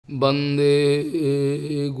वंदे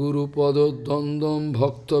गुरुपदद्वन्द्वं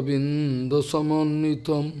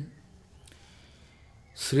भक्तबिंदसमन्वितं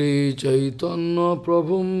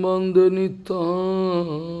श्रीचैतन्यप्रभुं वन्दे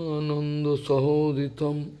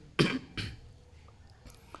नित्यानन्दसहोदितं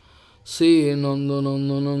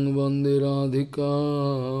श्रीनन्दनन्दनं वन्दे राधिका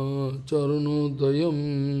चरणोदयं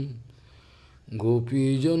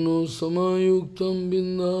गोपीजनसमायुक्तं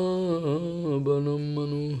बिन्दावनं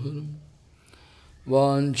मनोहरम्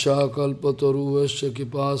वाञ्छाकल्पतरुश्च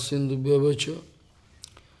कृपासिन्धुभ्यश्च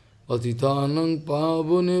पतितानां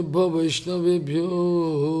पावनेभ्यो वैष्णवेभ्यो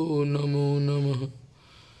नमो नमः।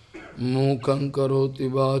 मूकं करोति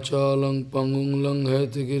वाचालं पंगुं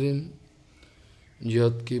लङ्घयतिगिरिं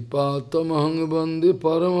यत्कृपातमहं वन्दे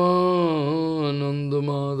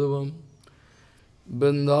परमानन्दमाधवं।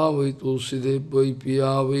 वृन्दावै तुलसीदेव वै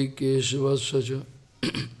पिया वै केशवस्य च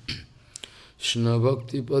कृष्ण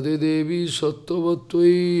भक्ति पदे देवी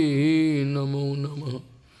सत्वत्वयि नमो नमः।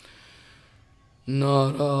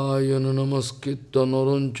 नारायण नमस्कृत्य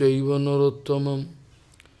नरं चैव नरोत्तमं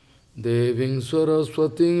देवीं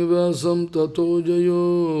सरस्वतीं व्यासं ततो जयो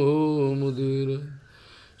मुदीरये।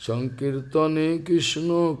 संकीर्तने कृष्ण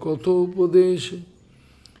कथोपदेशे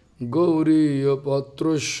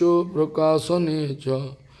गौरीयपत्रस्य प्रकाशने च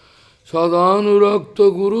सदानुरक्त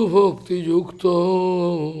गुरुभक्तियुक्तो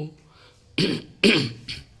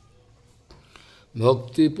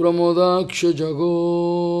भक्ति प्रमोदाक्ष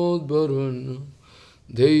जगोद्वरुण्य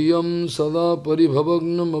ध्येयं सदा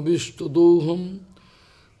परिभवग्नमभिष्टदोहं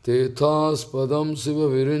तेथास्पदं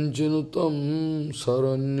शिवविरञ्चिनुतं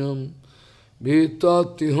शरण्यं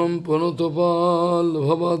भीतात्युहं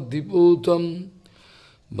पुनतपाल्भवद्दिपूतं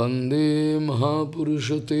वन्दे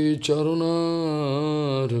महापुरुषते चरुणारविन्दं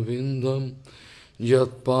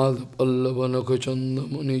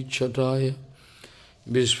यत्पादपल्लवनखचन्दमनिच्छटाय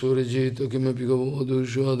विस्फुरिजित किमपि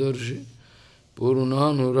गवधूष्वदर्शि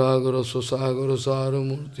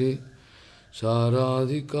पूर्णानुरागरससागरसारमूर्ति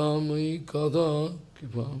साराधिकामयि कदा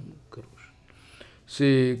कृपां करोषि।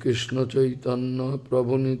 श्रीकृष्ण चैतन्य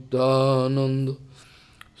प्रभु नित्यानंद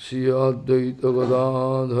श्री अद्वैत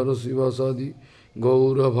गदाधर शिवासादि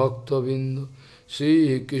गौरभक्तबिंद।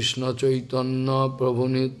 श्रीकृष्ण चैतन्य प्रभु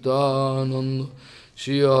नित्यानंद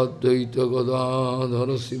श्री अद्वैत गदाधर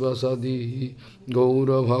शिवासादि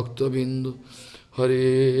गौरभक्तबिंद। हरे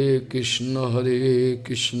कृष्ण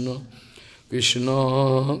कृष्ण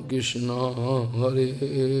कृष्ण हरे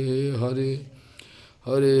हरे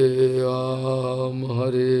हरे राम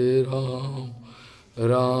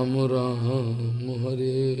राम राम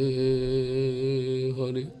हरे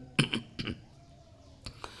हरे।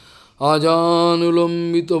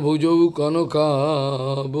 आजानुलंबित भुजौ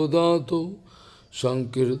कनकाबदातो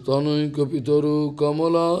संकीर्तनैकपितरो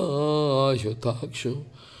कमलायताक्षो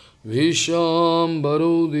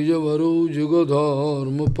भीष्माम्बरो द्विजवरो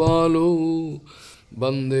जुगधर्मपालो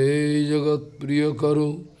वन्दे जगत्प्रियकरो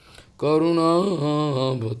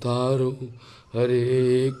करुणावतारो। हरे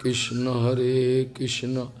कृष्ण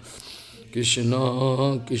कृष्ण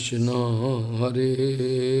कृष्ण हरे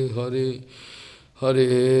हरे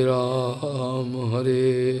हरे राम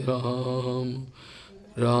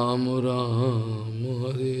राम राम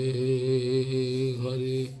हरे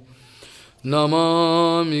हरे।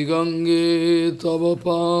 नमामि गंगे तव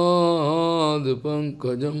पाद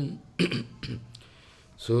पंकजं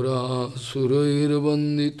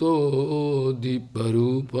सुरासुरैर्वन्दितो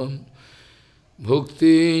दिव्यरूपं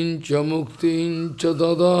भुक्तिं च मुक्तिं च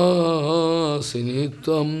ददासि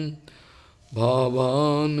नित्यं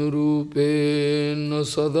भावानुरूपेण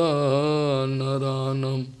सदा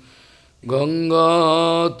नरानं।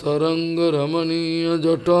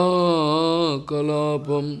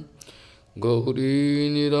 गंगातरङ्गरमणीयजटाकलापं गौरी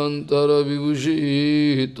निरन्तरविभूषि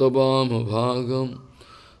तवामभागं।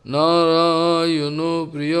 नारायणो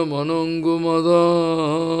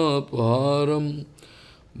प्रियमनङ्गमदापहारं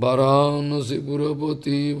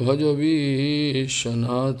वाराणसीपुरपति भज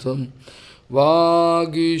विश्वनाथं।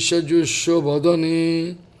 वागीशजुष्वदने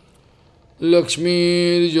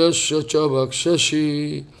लक्ष्मीर्यस्य च वक्षसि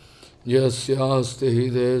यस्यास्ते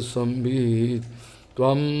हृदय संवित्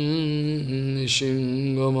त्वं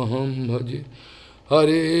नृसिंहमहं भजे।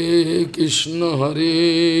 हरे कृष्ण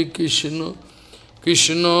कृष्ण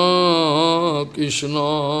कृष्ण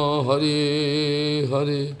हरे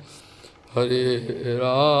हरे हरे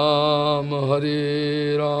राम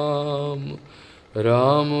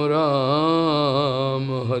राम राम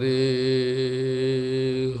हरे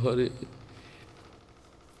हरे।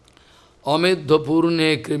 अमेध्यपूर्णे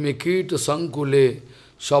कृमिकीट संकुले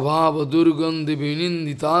स्वभाव दुर्गंधि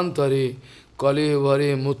विनिंदितांतरे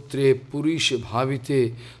कलेवरे मूत्रे पुरीश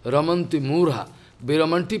भाविते रमन्ति मूढ़ा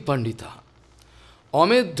Viramanti Pandita.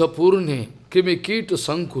 Amedha Purne Krimikita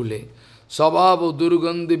Sankule Sabhava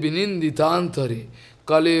Durgandhi Vininditantare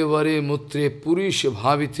Kale Vare Mutre Purisha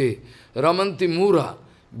Bhavite Ramanti Mura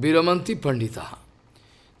Viramanti Pandita.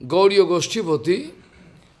 Gauriya Goshtipati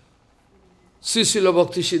Sisila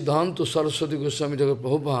Bhakti Siddhanta Saraswati Goswami Thakur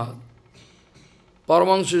Prabhupada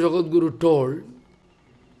Paramahansa Jagadguru told,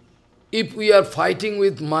 if we are fighting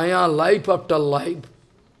with Maya life after life,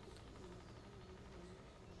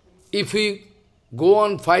 if we go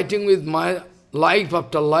on fighting with Maya life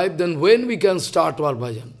after life, then when we can start our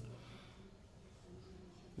bhajan?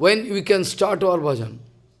 When we can start our bhajan?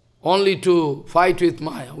 Only to fight with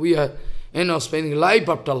Maya. We are, spending life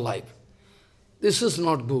after life. This is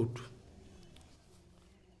not good.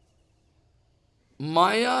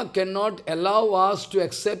 Maya cannot allow us to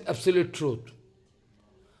accept absolute truth.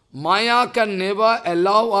 Maya can never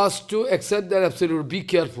allow us to accept that absolute. Be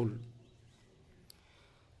careful.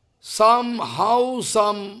 Somehow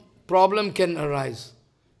some problem can arise,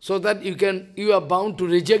 so that you are bound to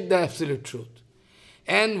reject the absolute truth.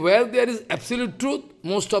 And where there is absolute truth,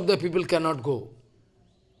 most of the people cannot go.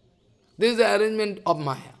 This is the arrangement of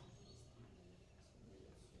Maya.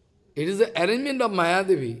 It is the arrangement of Maya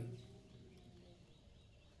Devi.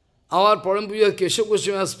 Our Param Puja Keshav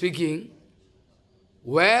Goswami was speaking,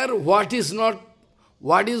 where what is not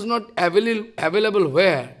available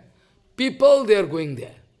where, people they are going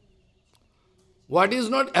there. What is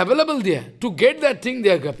not available there, to get that thing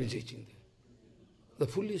they are capitulating there. The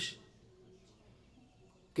foolish.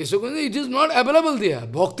 Keshav Goswami, it is not available there.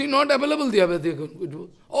 Bhakti not available there. But they can,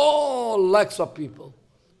 all lakhs of people.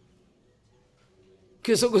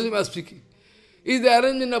 Keshav Goswami was speaking. It is the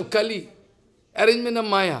arrangement of Kali, arrangement of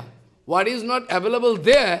Maya. What is not available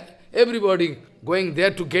there, everybody going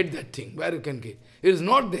there to get that thing, where you can get. It is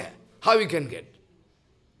not there. How you can get?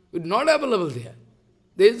 It is not available there.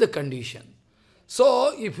 There is the condition.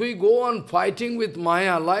 So, if we go on fighting with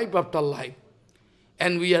Maya life after life,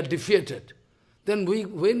 and we are defeated, then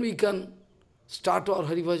when we can start our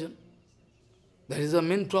Hari Bhajan? That is the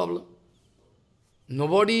main problem.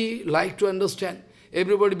 Nobody like to understand.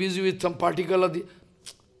 Everybody busy with some particular...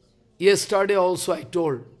 Yesterday also I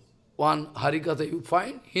told one Harikatha, you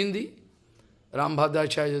find Hindi,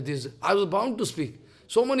 Rambhadacharya, this. I was bound to speak.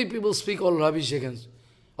 So many people speak all rubbish against.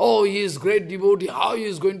 Oh, he is great devotee, how he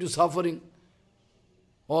is going to suffering.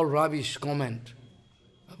 All rubbish comment.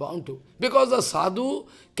 I'm bound to. Because a sadhu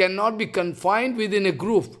cannot be confined within a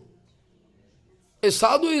group. A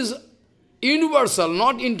sadhu is universal,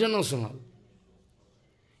 not international.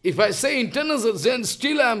 If I say international, then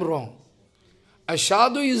still I am wrong. A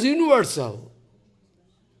sadhu is universal.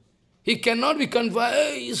 He cannot be confined,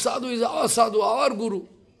 hey, sadhu is our guru.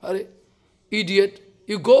 Hare, idiot.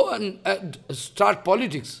 You go and start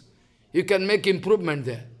politics. You can make improvement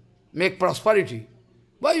there, make prosperity.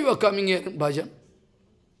 Why you are coming here in bhajan?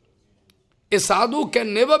 A sadhu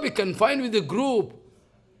can never be confined with a group,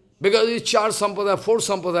 because it's Char Sampadaya, 4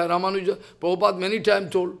 Sampadaya, Ramanuja, Prabhupada many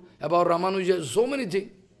times told about Ramanuja, so many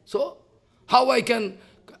things. So, how I can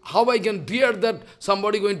bear that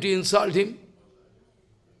somebody going to insult him?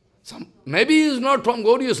 Maybe he is not from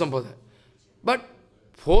Gauriya Sampadaya, but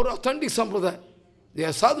 4 authentic Sampadaya, they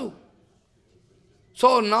are sadhu.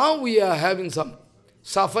 So now we are having some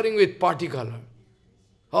suffering with party color.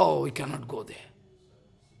 Oh, we cannot go there.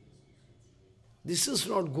 This is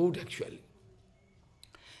not good actually.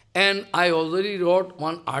 And I already wrote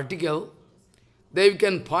one article, that you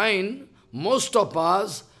can find most of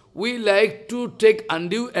us, we like to take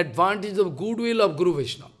undue advantage of goodwill of Guru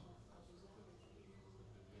Vaishnava.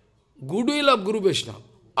 Goodwill of Guru Vaishnava.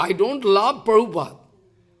 I don't love Prabhupada.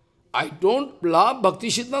 I don't love Bhakti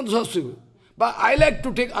Siddhanta Saraswati. But I like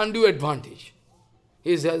to take undue advantage.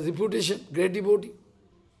 He has reputation, great devotee.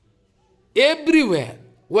 Everywhere,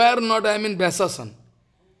 where not I am in Vasasan.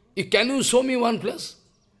 Can you show me one place?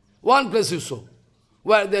 One place you show.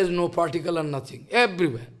 Where there is no particle and nothing.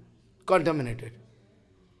 Everywhere. Contaminated.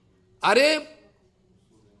 Are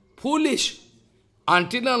foolish.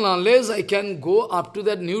 Until and unless I can go up to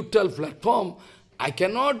that neutral platform, I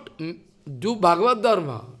cannot do Bhagavad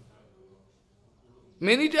Dharma.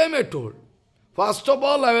 Many times I told. First of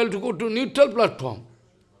all, I will to go to neutral platform.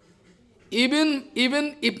 Even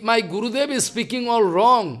if my Gurudev is speaking all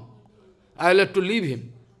wrong, I will have to leave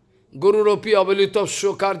him. Guru Ropi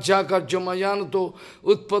Avalitavsho Karja Karjamajanato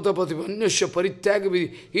Utpatapati Vanyasya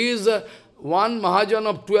Parityagavi. He is one Mahajan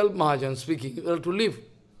of 12 Mahajans speaking. You have to leave.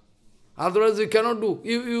 Otherwise you cannot do.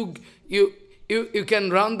 You can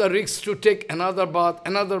run the risk to take another bath,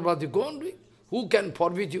 you go on doing. Who can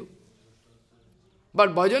forbid you?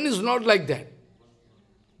 But bhajan is not like that.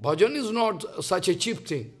 Bhajan is not such a cheap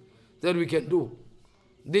thing that we can do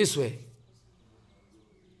this way.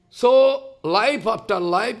 So, life after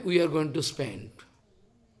life we are going to spend.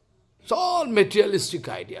 It's all materialistic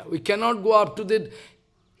idea. We cannot go up to that,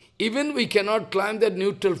 even we cannot climb that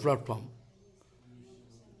neutral platform.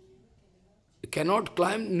 We cannot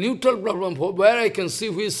climb neutral platform where I can see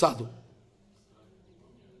who is sadhu.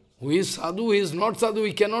 Who is sadhu, who is not sadhu,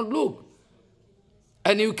 we cannot look.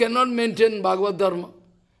 And you cannot maintain Bhagavad Dharma.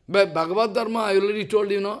 But Bhagavad Dharma, I already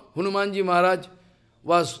told you, Hanumanji Maharaj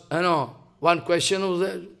was, one question was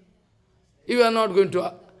there. You are not going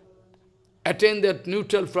to attain that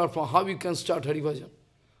neutral platform. How you can start Hari Bhajan?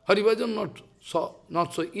 Hari Bhajan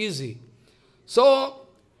not so easy. So,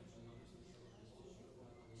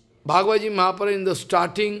 Bhagavad Gita Mahaprabhu in the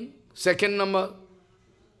starting, second number,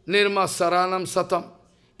 Nirma Saranam Satam.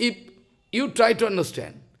 If you try to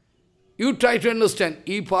understand,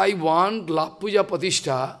 if I want Lap Puja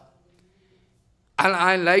Pratishtha, and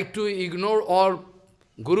I like to ignore all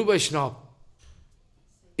Guru Vaishnava,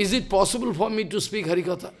 is it possible for me to speak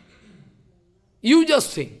Harikatha? You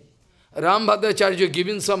just think. Ram Bhadracharya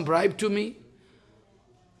given some bribe to me.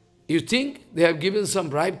 You think they have given some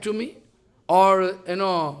bribe to me? Or,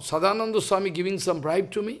 Sadananda Swami giving some bribe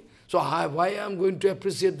to me? So why I am going to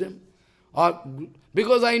appreciate them? Or,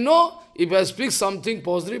 because I know if I speak something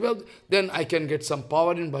positive, then I can get some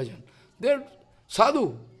power in bhajan. They are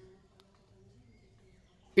sadhu.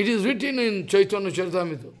 It is written in Chaitanya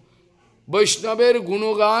Charitamrita. Vaishnaver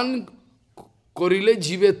gunogan korile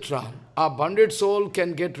jivetran. A bonded soul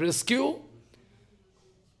can get rescue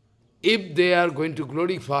if they are going to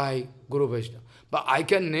glorify Guru Vaishnava. But I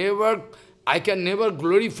can never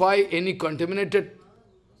glorify any contaminated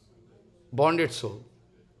bonded soul.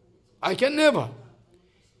 I can never.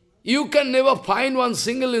 You can never find one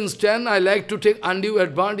single instant I like to take undue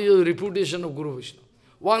advantage of the reputation of Guru Vaishnava.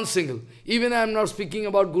 One single. Even I am not speaking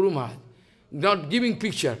about Guru Maharaj, not giving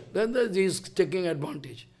picture. Then he is taking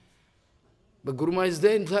advantage. But Guru Maharaj is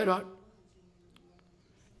there inside heart.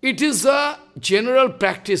 It is a general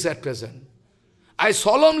practice at present. I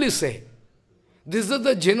solemnly say, this is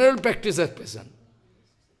the general practice at present.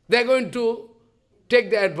 They are going to take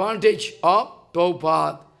the advantage of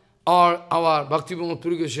Prabhupada or our Bhakti-Pramod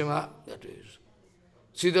Puri Goswami, that is,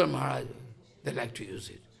 Sridhar Maharaj, they like to use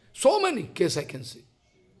it. So many cases I can see.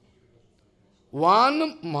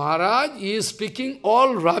 One Maharaj is speaking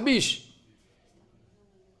all rubbish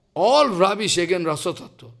against Rasa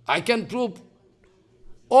Tattva. I can prove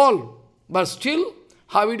all, but still,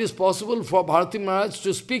 how it is possible for Bharati Maharaj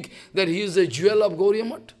to speak that he is a jewel of Gauriya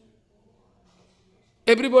Math?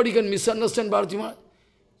 Everybody can misunderstand Bharati Maharaj.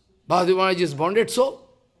 Bharati Maharaj is bonded soul.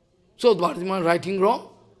 So Bharati Maharaj writing wrong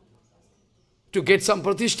to get some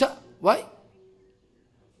pratishtha. Why?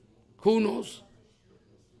 Who knows?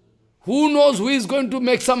 Who knows who is going to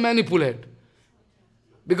make some manipulate?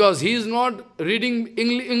 Because he is not reading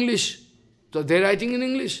English, so they are writing in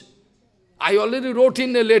English. I already wrote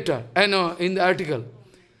in the letter, in the article,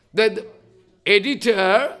 that the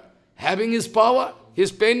editor having his power,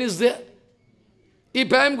 his pen is there.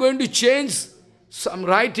 If I am going to change some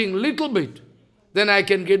writing little bit, then I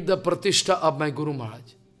can get the pratishtha of my Guru Maharaj.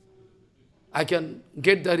 I can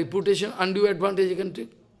get the reputation, undue advantage I can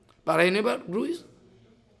take. But I never do it.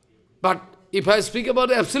 But if I speak about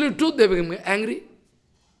the absolute truth, they become angry.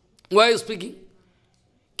 Why are you speaking?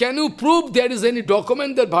 Can you prove there is any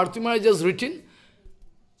document that Bharati Maharaj has written?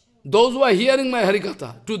 Those who are hearing my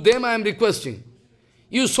Harikatha, to them I am requesting.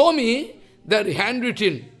 You show me that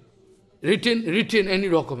handwritten, written any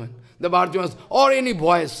document, the Bharati Maharaj, or any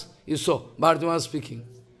voice, you saw Bharati Maharaj speaking.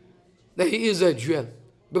 That he is a jewel.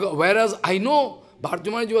 Because whereas I know Bharati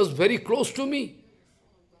Maharaj was very close to me.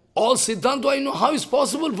 All Siddhanta I know, how is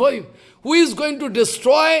possible for him? Who is going to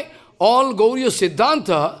destroy all Gauriya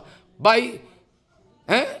Siddhanta by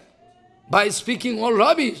speaking all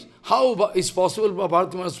rubbish? How is possible for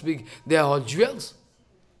Bharati Maharaj to speak? They are all jewels.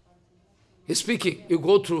 He is speaking, you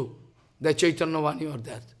go through the Chaitanya Vani or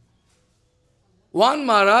that. One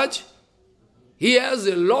Maharaj, he has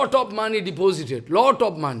a lot of money deposited, lot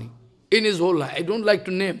of money in his whole life. I don't like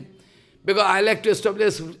to name, because I like to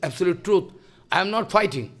establish absolute truth. I am not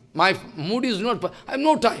fighting. My mood is not, I have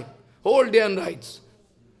no time. Whole day and nights.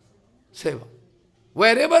 Seva.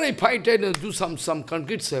 Wherever I fight, I do some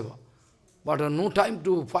concrete seva. But I have no time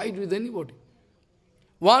to fight with anybody.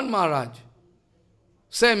 One Maharaj,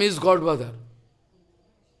 same is godbrother.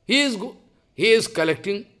 He is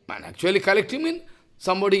collecting, and actually collecting means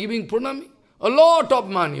somebody giving pranami. A lot of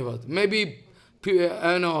money was, maybe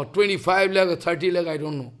 25 lakh or 30 lakh, I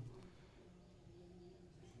don't know.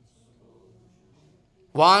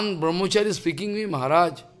 One brahmachari speaking to me,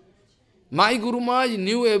 Maharaj, My Guru Maharaj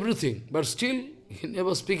knew everything, but still he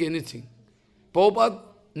never speak anything. Prabhupada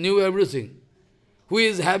knew everything. Who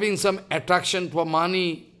is having some attraction for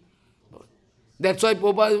money? That's why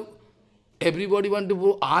Prabhupada, everybody want to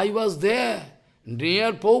go. I was there,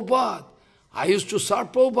 near Prabhupada. I used to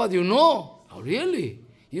serve Prabhupada, you know. Oh, really?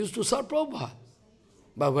 You used to serve Prabhupada.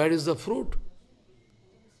 But where is the fruit?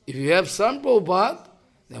 If you have served Prabhupada,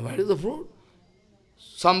 then where is the fruit?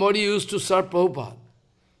 Somebody used to serve Prabhupada.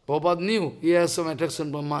 Prabhupada knew he has some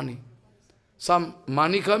attraction for money. Some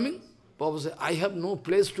money coming, Prabhupada said, I have no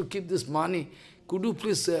place to keep this money. Could you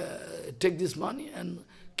please take this money and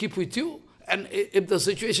keep with you? And if the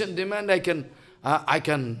situation demand, I can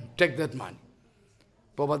take that money.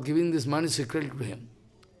 Prabhupada giving this money secretly to him.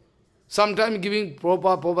 Sometimes giving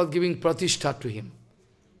Prabhupada giving pratishtha to him.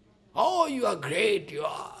 Oh, you are great, you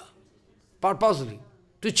are. Purposely,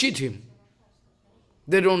 to cheat him.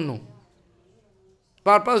 They don't know.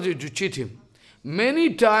 Purposely to cheat him.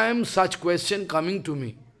 Many times such question coming to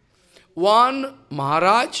me. One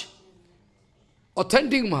Maharaj,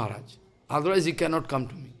 authentic Maharaj, otherwise he cannot come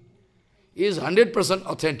to me. He is 100%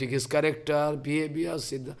 authentic, his character, behavior,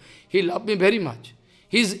 siddha. He loved me very much.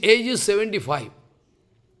 His age is 75.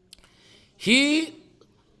 He,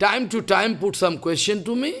 time to time, put some question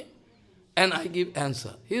to me, and I give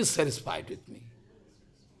answer. He is satisfied with me.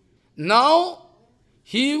 Now,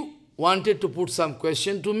 he wanted to put some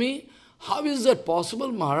question to me. How is that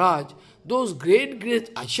possible, Maharaj? Those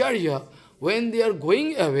great Acharya, when they are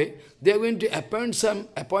going away, they are going to appoint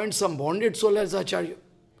some bonded soul as Acharya.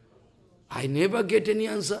 I never get any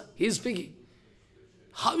answer. He is speaking.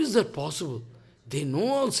 How is that possible? They know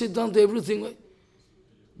all Siddhanta, everything.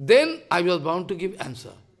 Then I was bound to give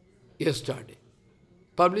answer. Yesterday.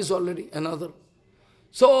 Published already, another.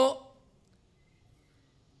 So,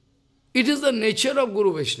 it is the nature of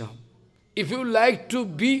Guru Vaishnava. If you like to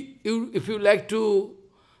be, if you like to,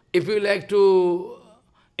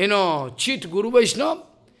 cheat Guru Vaishnava,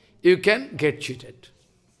 you can get cheated.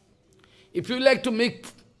 If you like to make,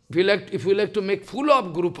 if you like to make fool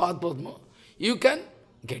of Guru Padma, you can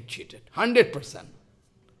get cheated. 100%.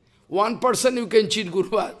 1% you can cheat Guru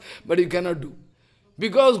Padma, but you cannot do.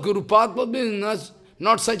 Because Guru Padma is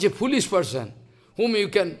not such a foolish person whom you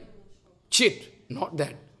can cheat. Not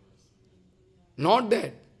that. Not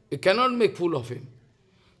that. You cannot make fool of him.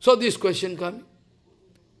 So this question comes.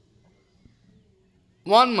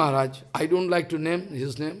 One Maharaj, I don't like to name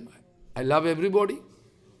his name. I love everybody.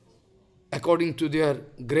 According to their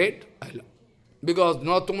grade, I love. Because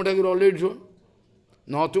Narottama Thakur already told.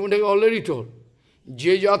 Narottama Thakur already told.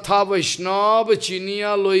 Je jatha Vaishnav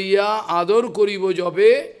chiniya loiya ador koribo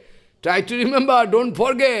jobe. Try to remember, don't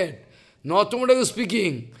forget. Narottama Thakur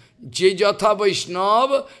speaking. Je jatha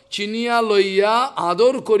Vaishnav chiniya loiya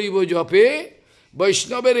ador koribo jobe.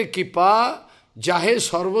 Vaishnavere kripa jahe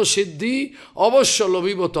sarva siddhi avashya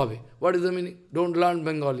lobibo tobe. What is the meaning? Don't learn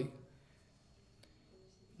Bengali.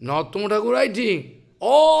 Narottama Thakur writing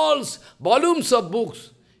all volumes of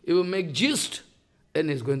books. He will make gist, and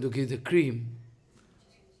he's going to give the cream.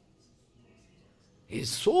 He's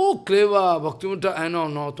so clever, Bhaktivinoda, I know,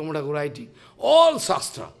 Narottama Thakur writing all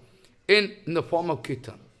Shastra in the form of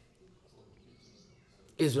Kirtan.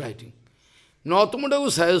 He's writing. Narottama Thakur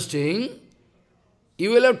suggesting, you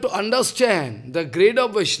will have to understand the grade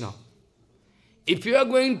of Vaishnava. If you are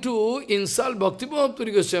going to insult Bhaktivinoda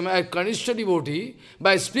Puri Goswami, a Kanishta devotee,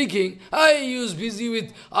 by speaking, he is busy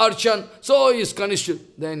with Archan, so he is Kanishta,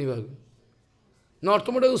 then you are going.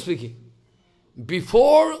 Narottama Thakur speaking.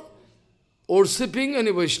 Before worshipping any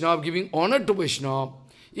Vaishnava, giving honor to Vaishnava,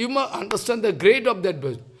 you must understand the grade of that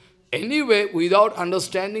Vaishnava. Anyway, without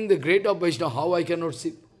understanding the grade of Vaishnava, how I can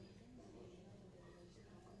worship?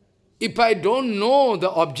 If I don't know the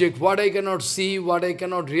object, what I cannot see, what I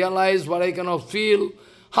cannot realize, what I cannot feel,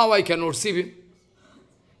 how I can worship him?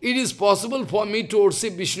 It is possible for me to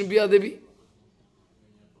worship Vishnupriya Devi.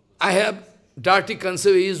 I have dirty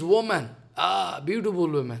concept, he is woman. Beautiful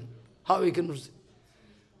woman. How I can worship?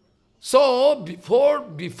 So, before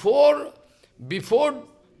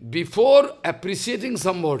appreciating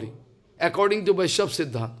somebody, according to Vaishnava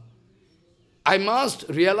Siddhanta, I must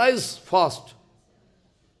realize first,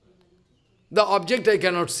 the object I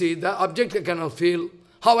cannot see, the object I cannot feel,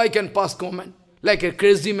 how I can pass comment, like a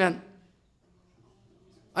crazy man.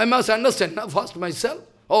 I must understand first myself,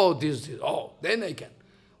 this, then I can.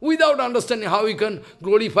 Without understanding how he can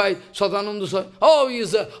glorify Sadananda Swami, he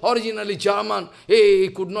is originally German, he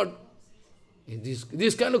could not.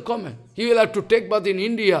 This kind of comment. He will have to take bath in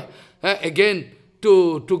India again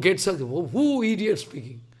to get such. Who idiot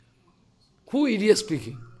speaking? Who idiot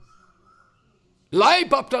speaking?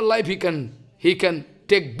 Life after life he can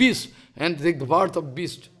take beast and take the birth of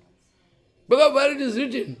beast. Because where it is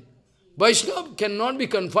written, Vaishnava cannot be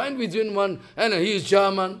confined between one, and he is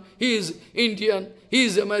German, he is Indian, he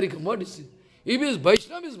is American. What is it? If he is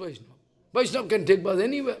Vaishnava, is Vaishnava. Vaishnava can take birth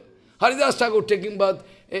anywhere. Haridas Thakur taking birth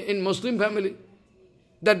in Muslim family.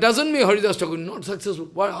 That doesn't mean Haridas Thakur is not successful.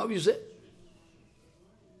 What, how you say?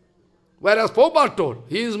 Whereas Prabhupada told,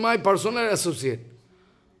 he is my personal associate.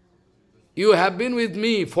 You have been with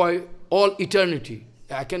me for all eternity.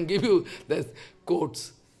 I can give you the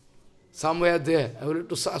quotes. Somewhere there. I will have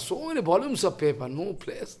to search so many volumes of paper, no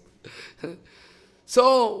place.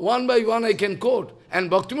 So, one by one I can quote.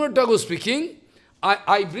 And Bhaktivinoda Thakur speaking,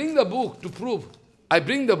 I bring the book to prove. I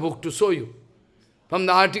bring the book to show you. From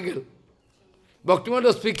the article. Bhaktivinoda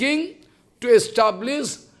was speaking to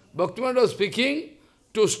establish, Bhaktivinoda was speaking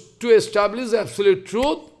to establish absolute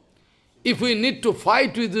truth. If we need to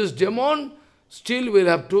fight with this demon, still we'll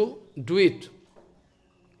have to do it.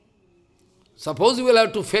 Suppose you will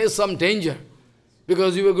have to face some danger,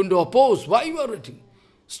 because you are going to oppose. Why you are writing?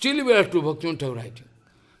 Still you will have to Bhaktivinoda Thakur writing.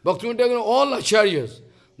 Bhaktivinoda Thakur, all acharyas,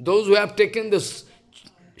 those who have taken this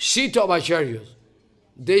seat of acharyas,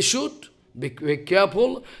 they should be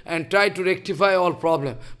careful and try to rectify all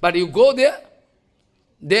problems. But you go there,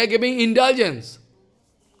 they are giving indulgence.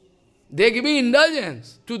 They are giving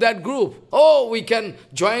indulgence to that group. Oh, we can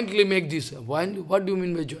jointly make this. What do you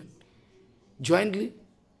mean by joint? Jointly?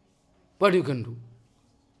 What you can do?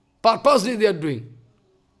 Purposely they are doing.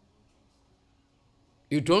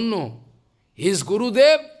 You don't know. His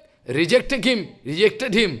Gurudev rejected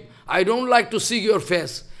him. I don't like to see your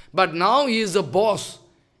face. But now he is the boss.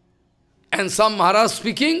 And some Maharaj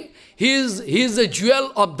speaking, he is the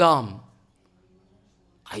jewel of Dham.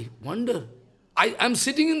 I wonder. I am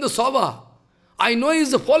sitting in the Sabha. I know he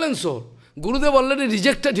is a fallen soul. Gurudev already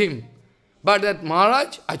rejected him. But that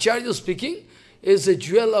Maharaj, Acharya speaking, is a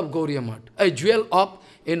jewel of Gauriya Math, a jewel of,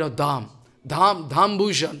 Dham. Dham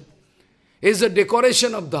Bhushan. Is a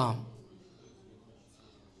decoration of Dham.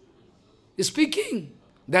 Speaking.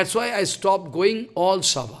 That's why I stopped going all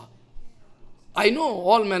Sabha. I know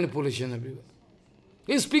all manipulation everywhere.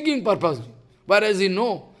 He is speaking purposely. Whereas he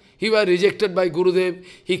was rejected by Gurudev.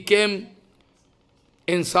 He came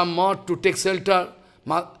in some mart to take shelter.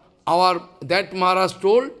 That Maharaj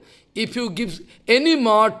told, if you give any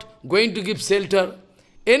mart going to give shelter,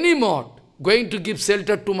 any mart going to give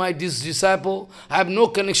shelter to this disciple, I have no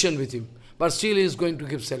connection with him. But still he is going to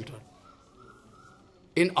give shelter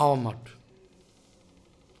in our mart.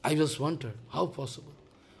 I just wondered, how possible?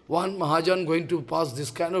 One Mahajan going to pass this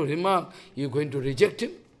kind of remark, you are going to reject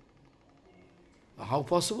him? How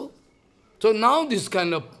possible? So now this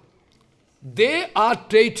kind of, they are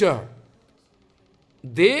traitor.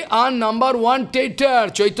 They are number one traitor.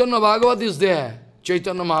 Chaitanya Bhagavat is there.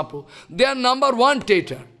 Chaitanya Mahaprabhu. They are number one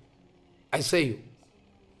traitor. I say you.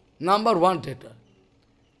 Number one traitor.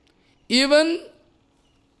 Even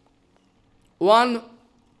one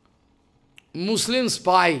Muslim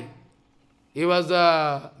spy, he was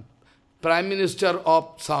the prime minister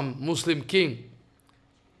of some Muslim king,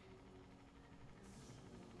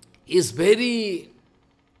 is very,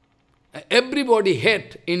 everybody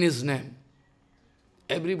hate in his name.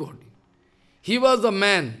 Everybody. He was the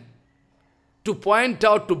man to point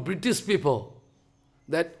out to British people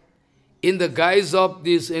that in the guise of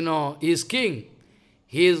this, he is king,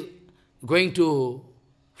 he is going to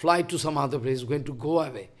fly to some other place, going to go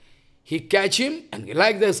away. He catch him, and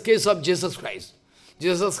like the case of Jesus Christ.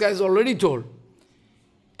 Jesus Christ already told,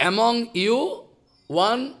 among you,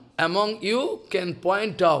 one among you can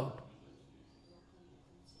point out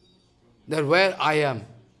that where I am,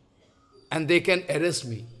 and they can arrest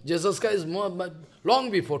me. Jesus Christ long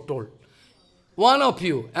before told, one of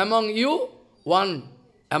you, one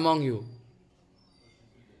among you,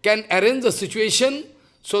 can arrange the situation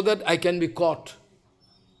so that I can be caught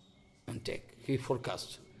and take. He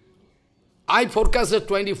forecast. I forecasted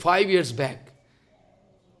 25 years back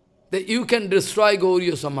that you can destroy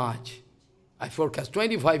Gauriya Samaj. I forecast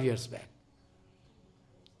 25 years back.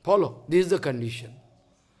 Follow. This is the condition.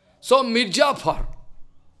 So Mirzafar,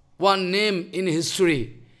 one name in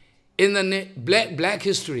history, in the black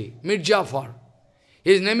history, Mirzafar.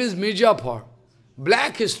 His name is Mirzafar.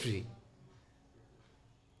 Black history.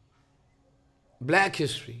 Black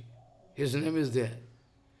history. His name is there.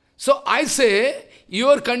 So I say,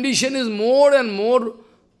 your condition is more and more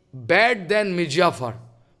bad than Mirzafar.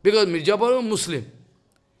 Because Mirzafar was Muslim.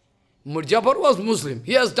 Mirzafar was Muslim.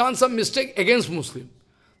 He has done some mistake against Muslim.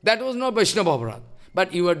 That was not Vaishnava Aparad.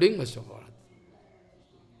 But you are doing Vaishnava Aparad.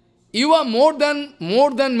 You are more than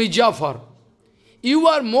Mirzafar. You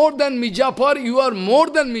are more than Mijafar, you are more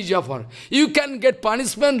than Mijafar. You can get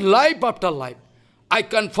punishment life after life. I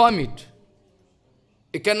confirm it.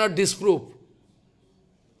 You cannot disprove.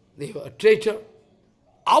 They were a traitor.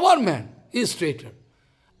 Our man is traitor.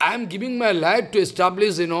 I am giving my life to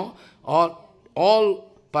establish,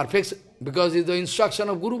 all perfection, because it's the instruction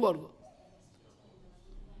of Guru Varga.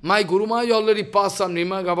 My Guru Maharaj already passed some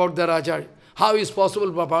remark about the Acharya. How is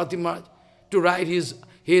possible for Bharati Maharaj to write his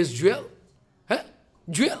jewel?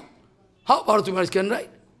 Jewel? How Bharati Maharaj can write?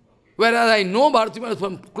 Whereas I know Bharati Maharaj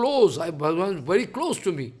from close, Bharati was very close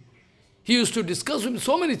to me. He used to discuss with me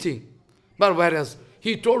so many things. But whereas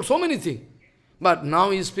he told so many things. But now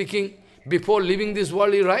he is speaking, before leaving this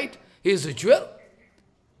world, he write, he is a jewel.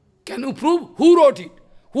 Can you prove who wrote it?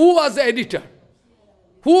 Who was the editor?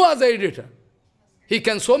 Who was the editor? He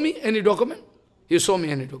can show me any document? He show me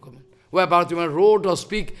any document. Where Bharati Maharaj wrote or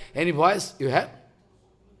speak, any voice you have?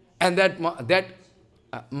 And that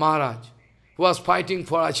Maharaj who was fighting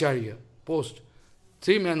for Acharya post,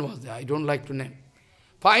 3 men was there, I don't like to name.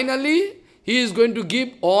 Finally, he is going to give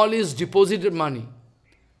all his deposited money.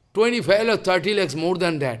 25 or 30 lakhs, more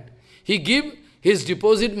than that. He give his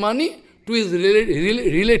deposit money to his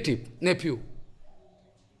relative, nephew.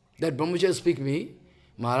 That Brahmacharya speak me,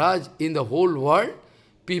 Maharaj, in the whole world,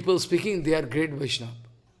 people speaking, they are great Vaishnava.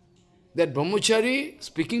 That Brahmachari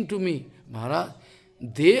speaking to me, Maharaj,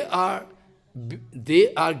 they are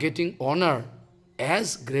getting honor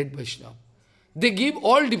as great Vaishnava. They give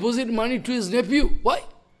all deposit money to his nephew. Why?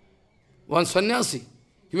 One sannyasi.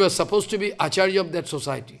 He was supposed to be Acharya of that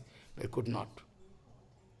society, but could not.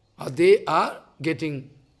 They are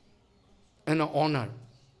getting an honor.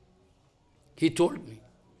 He told me.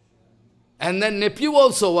 And then nephew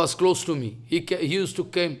also was close to me. He used to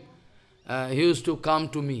come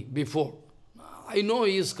to me before. I know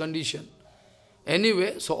his condition.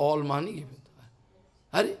 Anyway, so all money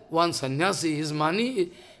given. One sannyasi, his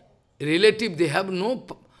money, relative, they have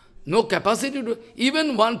no capacity to,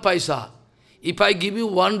 even 1 paisa. If I give you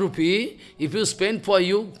 1 rupee, if you spend for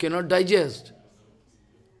you, cannot digest.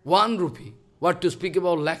 1 rupee. What to speak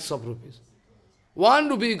about lakhs of rupees. 1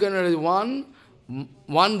 rupee you cannot digest.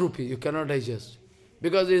 1 rupee you cannot digest.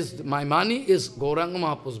 Because my money is Gauranga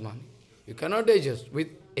Mahaprabhu's money. You cannot digest with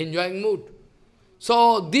enjoying mood.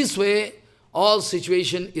 So this way, all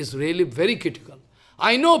situation is really very critical.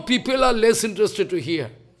 I know people are less interested to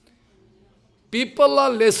hear. People are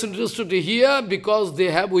less interested to hear because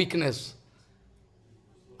they have weakness.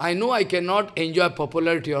 I know I cannot enjoy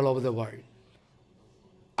popularity all over the world.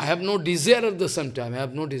 I have no desire at the same time. I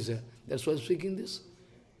have no desire. That's why I'm speaking this.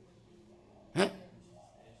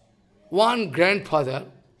 One grandfather,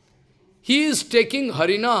 he is taking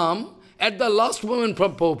Harinam at the last moment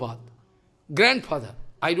from Prabhupada. Grandfather,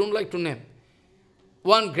 I don't like to name.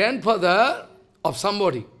 One grandfather of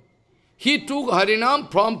somebody, he took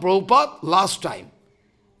Harinam from Prabhupada last time,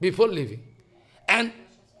 before leaving. And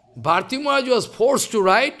Bharti Maharaj was forced to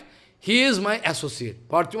write, he is my associate.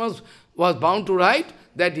 Bharti Maharaj was bound to write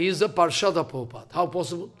that he is the Parshad of Prabhupada. How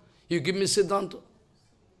possible? You give me Siddhanta.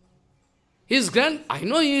 I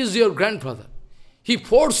know he is your grandfather. He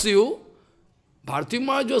forced you. Bharti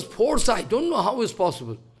Maharaj was forced. I don't know how it's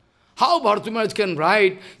possible. How Bharti Maharaj can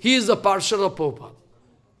write, he is the Parshad of Prabhupada.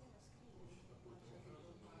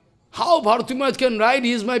 How Bharti Maharaj can write,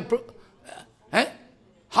 he is my...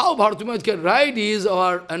 How Bharti Maharaj can write, he is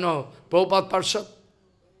our, Prabhupada Parshad.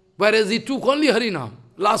 Whereas he took only Harinam,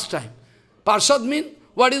 last time. Parshad means,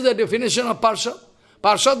 what is the definition of Parshad?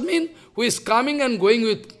 Parshad means, who is coming and going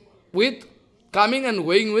with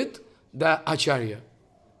the Acharya,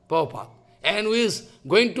 Prabhupada. And who is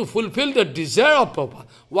going to fulfill the desire of Prabhupada.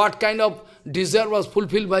 What kind of desire was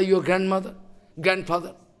fulfilled by your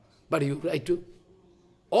grandfather? But you write to.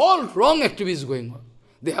 All wrong activities going on.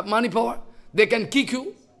 They have money power. They can kick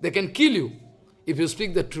you. They can kill you if you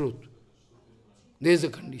speak the truth. There is a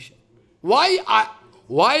condition. Why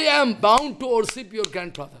I am bound to worship your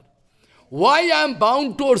grandfather? Why I am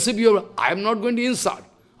bound to worship your... I am not going to insult.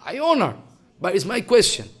 I honor. But it's my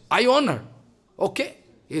question. I honor. Okay?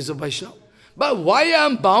 He is a Vaishnava. But why I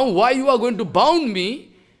am bound? Why you are going to bound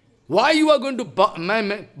me? Why you are going to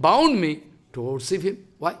bound me to worship him?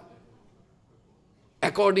 Why?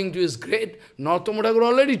 According to his grade, Narottama Thakur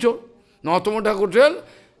already told. Narottama Thakur told,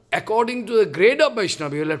 according to the grade of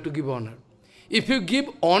Vaishnava, you will have to give honor. If you give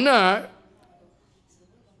honor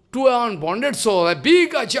to an bonded soul, a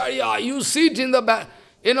big Acharya, you sit in the back,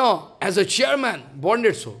 as a chairman,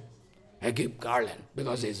 bonded soul. I give garland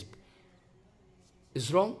because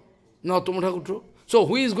it's wrong. Narottama Thakur told. So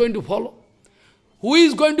who is going to follow? Who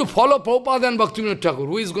is going to follow Prabhupada and Bhaktivinoda Thakur?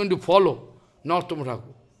 Who is going to follow Narottama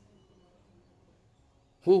Thakur?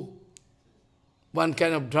 Who? One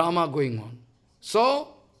kind of drama going on. So,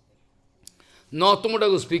 Narottama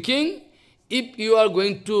Thakur speaking, if you are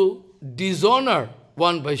going to dishonor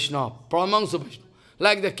one Vaishnava, Paramahansa Vaishnava,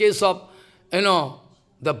 like the case of,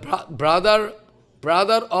 the brother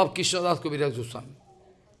of Krishnadas Kaviraj Goswami.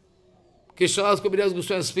 Krishnadas Kaviraj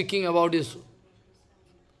Goswami speaking about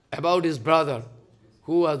his brother,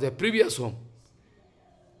 who was the previous home.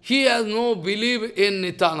 He has no belief in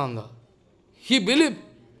Nityananda. He believed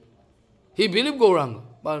Gauranga,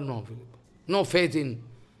 but no faith in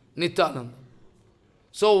Nityananda.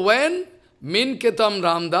 So when Min Ketam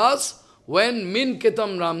Ramdas, when Min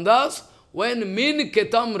Ketam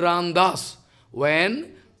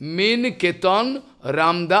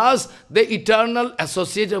Ramdas, the eternal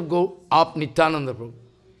associate of Nityananda Prabhu.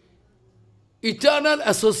 Eternal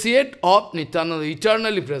associate of Nityananda,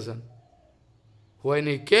 eternally present. When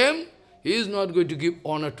he came, he is not going to give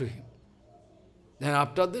honor to him. Then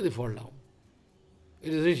after that, they fall down.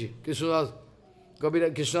 It is written. Krishnadas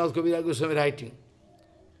Kaviraj Goswami writing.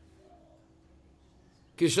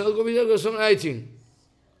 Krishnadas Kaviraj Goswami writing.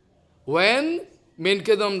 When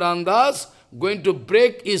Minkedam Ramdas going to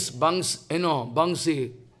break his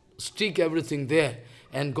bangsi, stick everything there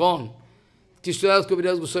and gone. Krishnadas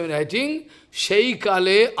Kaviraj Goswami writing, Shei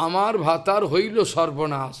kale amar bhatar hoilo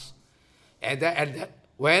sarvanas.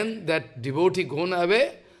 When that devotee gone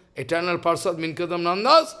away, eternal Parsad Minkedam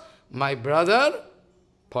Ramdas, my brother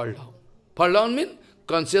fall down. Fall down means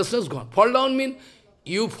consciousness gone. Fall down means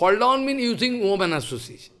using woman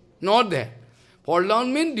association. Not there. Fall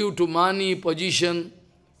down means due to money, position.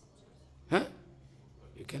 Huh?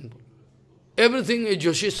 You can. Everything is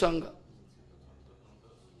Joshi Sangha.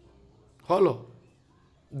 Follow.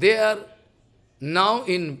 They are now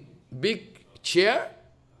in big chair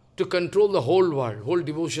to control the whole world, whole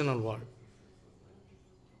devotional world.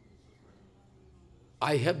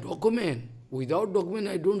 I have document. Without document,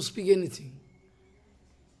 I don't speak anything.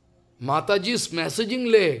 Mataji's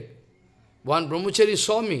messaging leg. One brahmachari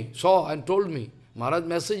saw and told me, Maharaj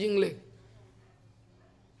messaging leg.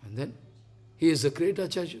 And then, he is a great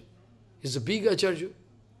acharya. He is a big acharya.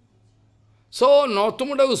 So,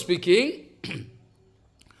 Narottama Thakur speaking,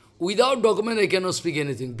 without document I cannot speak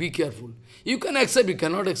anything. Be careful. You can accept, you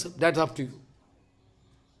cannot accept. That's up to you.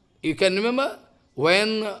 You can remember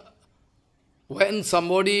when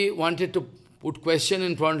somebody wanted to put question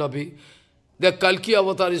in front of me, the Kalki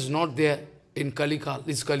avatar is not there in Kalikal,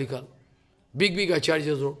 this Kalikal. Big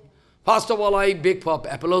acharyas wrote. First of all, I beg for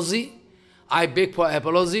apology. I beg for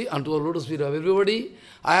apology unto the lotus feet of everybody.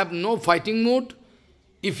 I have no fighting mood.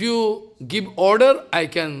 If you give order, I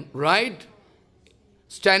can write.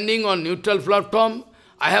 Standing on neutral platform,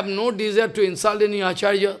 I have no desire to insult any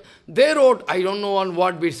acharya. They wrote, I don't know on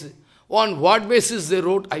what basis. On what basis they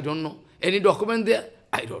wrote, I don't know. Any document there?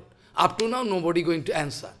 I wrote. Up to now, nobody going to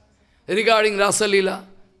answer. Regarding Rasa Leela,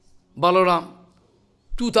 Balaram,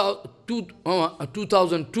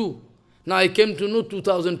 2002. Now I came to know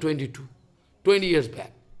 2022. 20 years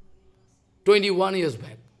back. 21 years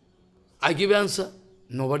back. I give answer.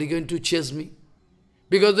 Nobody going to chase me.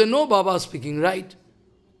 Because they know Baba speaking right.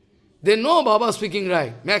 They know Baba speaking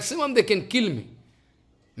right. Maximum they can kill me.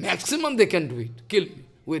 Maximum they can do it. Kill me.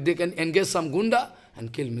 They can engage some gunda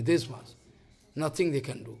and kill me. This much. Nothing they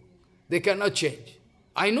can do. They cannot change.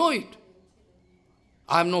 I know it.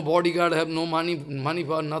 I have no bodyguard, I have no money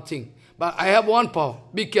power, nothing. But I have one power.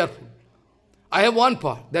 Be careful. I have one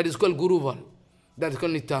power. That is called Guru Val. That is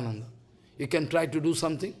called Nityananda. You can try to do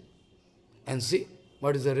something and see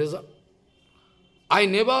what is the result. I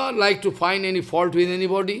never like to find any fault with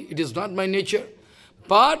anybody. It is not my nature.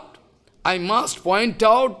 But I must point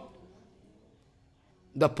out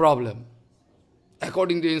the problem.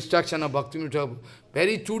 According to the instruction of Bhaktivinoda,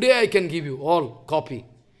 very today I can give you all copy.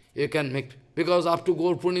 You can make, because after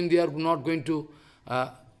Gaur Purnim they are not going to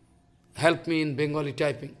help me in Bengali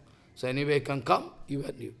typing. So anyway, I can come, you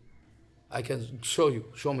and you. I can show you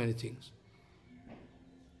so many things.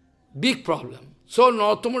 Big problem. So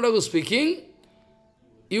Narottama Thakur speaking,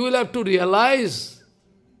 you will have to realize,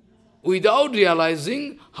 without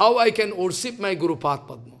realizing, how I can worship my Guru Path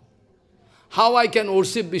Padma. How I can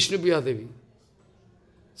worship Vishnupriya Devi.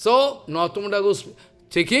 So, Narottama Thakur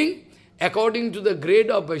speaking, according to the grade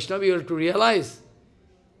of Vaishnava, you have to realize,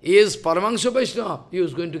 he is Paramahansa Vaishnava, he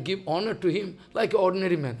is going to give honor to him like an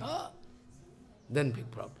ordinary man. Then big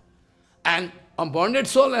problem. And a bonded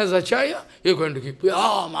soul as Acharya, you are going to give,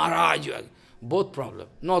 Maharaj, both problem.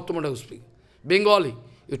 Narottama Thakur speaking. Bengali,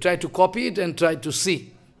 you try to copy it and try to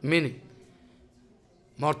see meaning.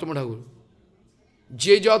 Narottama Thakur.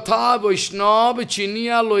 Je jatha Vaishnava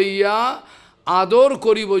chiniya loiya ador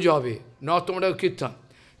koribo jabe. Narottama Thakur Kirtan.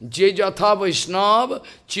 Je jatha Vaishnav,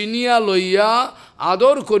 chiniya loiya,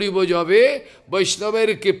 ador koribo jabe,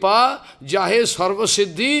 Vaishnaver kripa, jahe sarva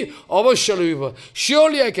siddhi, avashya.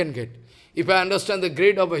 Surely I can get. If I understand the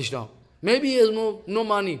grade of Vaishnava. Maybe he has no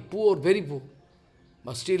money, poor, very poor.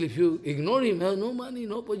 But still, if you ignore him, he has no money,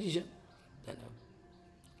 no position.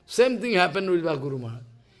 Same thing happened with our Guru Maharaj.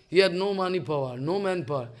 He had no money power, no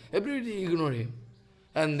manpower. Everybody ignored him.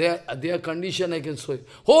 And their condition, I can show you.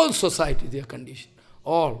 Whole society, their condition.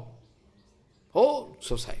 All. Whole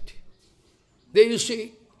society. They used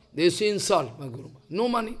to insult my Guru Maharaj. No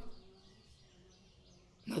money.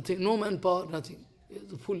 Nothing, no manpower, nothing.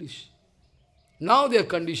 It's foolish. Now their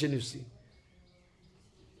condition, you see.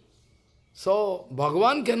 So,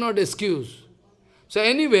 Bhagavan cannot excuse. So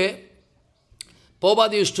anyway,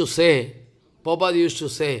 Prabhupada used to say,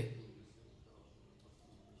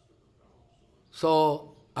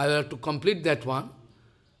 so I will have to complete that one.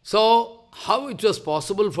 So, how it was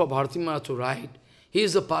possible for Bharati Maharaj to write? He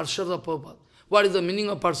is the Parshad of Prabhupada. What is the meaning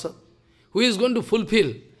of Parshad? Who is going to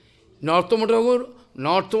fulfill? Narottama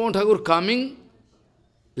Thakur coming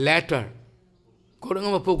later.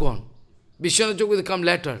 Gauranga Pugon. Vishwanath Chakravarti will come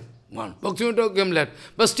later. One. Bhaktivinoda Thakur came later.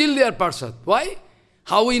 But still they are Parshad. Why?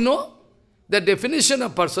 How we know? The definition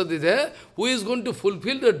of Parshad is there. Who is going to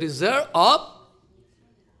fulfill the desire of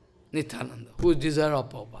Nityananda? Who is desire of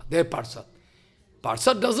Prabhupada? They are Parshad.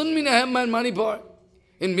 Parshad doesn't mean I have my money power.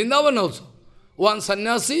 In Vrindavan also. One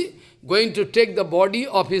sannyasi going to take the body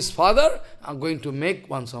of his father and going to make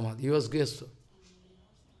one samadhi. He was guest.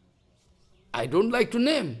 I don't like to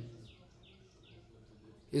name.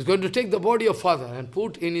 He's going to take the body of father and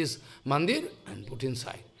put in his mandir and put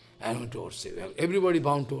inside. And went to worship. Everybody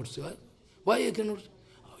bound to worship. Why I cannot?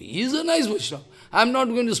 He is a nice Vaishnava. I am not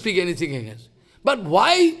going to speak anything against. But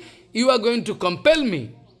why you are going to compel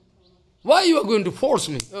me? Why you are going to force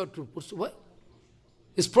me? Why?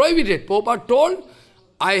 It's prohibited. Prabhupada told,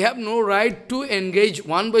 I have no right to engage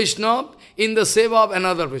one Vaishnava in the seva of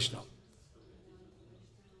another Vaishnava.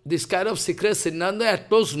 This kind of secret Siddhanta at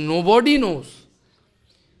close nobody knows.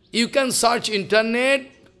 You can search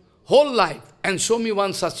internet whole life and show me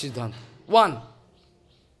one such Siddhanta. One.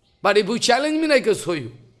 But if you challenge me, I can show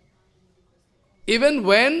you. Even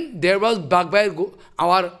when there was Bhagavad,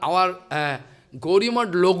 our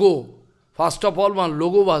Gaurimat logo, first of all, one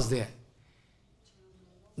logo was there.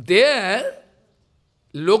 There,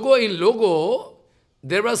 logo,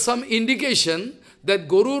 there was some indication that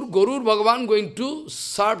Guru Bhagavan going to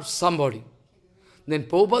serve somebody. Then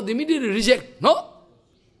Prabhupada immediately reject. No.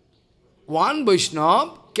 One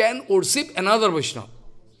Vaishnava can worship another Vaishnava.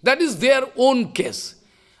 That is their own case.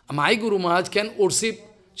 My Guru Maharaj can worship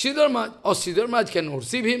Sridhar Maharaj, or Sridhar Maharaj can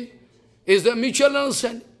worship him. Is there mutual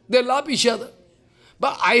understanding? They love each other.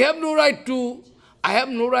 But I have no right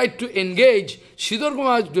to engage Sridhar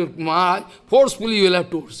Maharaj, forcefully you will have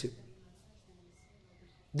to worship.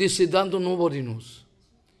 This Siddhanta nobody knows.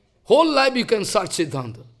 Whole life you can search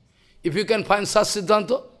Siddhanta. If you can find such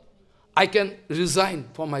Siddhanta, I can resign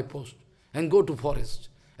from my post and go to forest.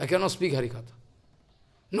 I cannot speak Harikatha.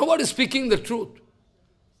 Nobody is speaking the truth.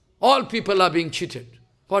 All people are being cheated.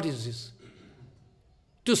 What is this?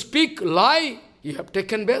 To speak lie, you have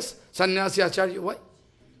taken best. Sannyasi Acharya, why?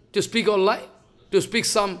 To speak all lie? To speak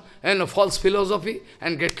some false philosophy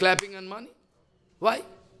and get clapping and money? Why?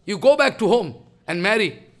 You go back to home and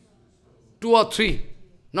marry 2 or 3,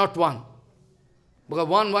 not 1. Because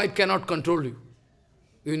 1 wife cannot control you.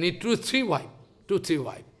 You need 2, 3 wives. 2, 3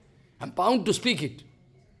 wives. I'm bound to speak it.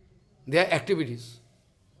 Their activities.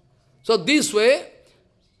 So this way,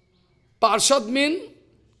 Parshad means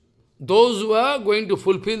those who are going to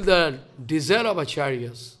fulfill the desire of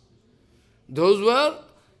Acharyas. Those who are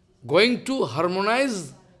going to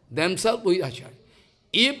harmonize themselves with Acharya.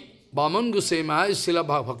 If Bhaman Goswami Maharaj,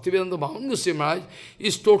 Srila Bhaktivedanta Bhaman Goswami Maharaj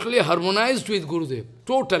is totally harmonized with Gurudev.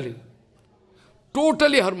 Totally.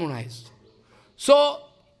 Totally harmonized. So,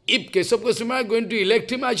 if Keshav Goswami Maharaj is going to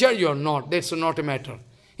elect him Acharya or not, that's not a matter.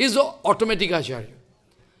 He is an automatic Acharya.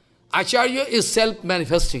 Acharya is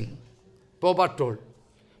self-manifesting. Prabhupada told.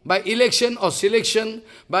 By election or selection,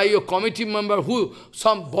 by your committee member,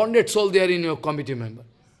 some bonded soul there in your committee member.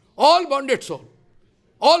 All bonded soul.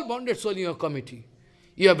 All bonded soul in your committee.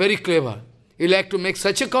 You are very clever. You like to make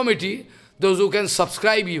such a committee, those who can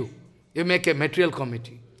subscribe you, you make a material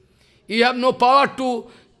committee. You have no power to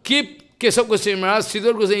keep Keshav Goswami Maharaj,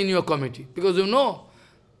 Sridhar Goswami in your committee, because you know,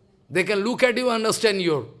 they can look at you and understand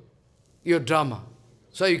your drama.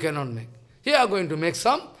 So you cannot make. You are going to make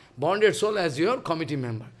some bonded soul as your committee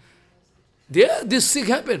member. There, this thing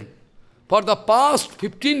happened. For the past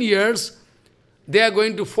 15 years, they are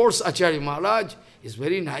going to force Acharya Maharaj. He's a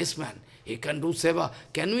very nice man. he can do seva.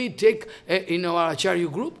 Can we take in our Acharya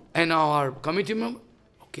group and our committee member?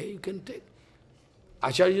 Okay, you can take.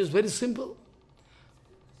 Acharya is very simple.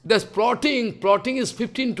 This plotting is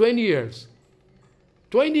 15, 20 years.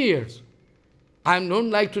 20 years. I don't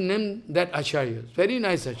like to name that Acharya. Very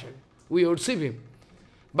nice Acharya. We worship him.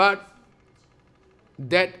 But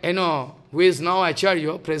that, who is now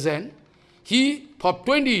Acharya, present, he, for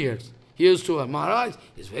 20 years, he used to, Maharaj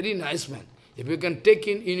is very nice man. If you can take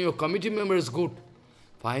in your committee member, is good.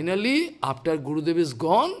 Finally, after Gurudev is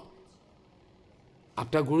gone,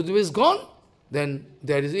 then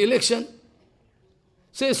there is election.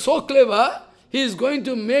 So he is so clever, he is going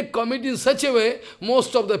to make committee in such a way,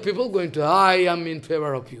 most of the people going to, I am in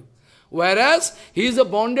favor of you. Whereas, he is a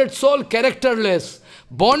bonded soul, characterless.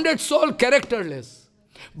 Bonded soul, characterless.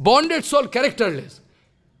 Bonded soul, characterless.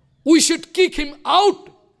 We should kick him out.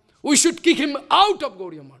 We should kick him out of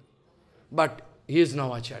Gaudiya Math. But he is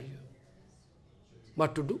now Acharya.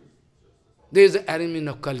 What to do? There is an arrangement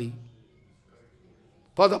of Kali.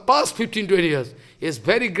 For the past 15, 20 years, he is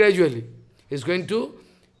very gradually, he is going to,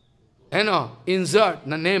 insert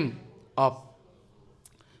the name of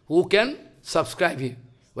who can subscribe him.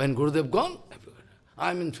 When Gurudev gone,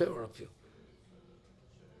 I am in favor of you.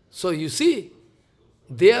 So you see,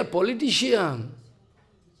 they are politicians.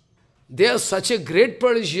 They are such a great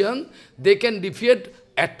politician, they can defeat,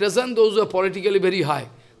 at present those who are politically very high,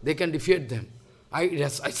 they can defeat them. I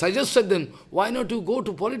suggested them, why not you go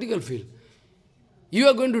to political field? You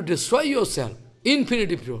are going to destroy yourself,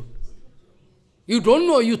 infinity period. You don't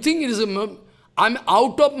know, you think it is I'm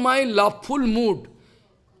out of my loveful mood.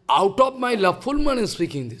 Out of my loveful mood I am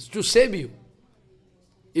speaking this, to save you.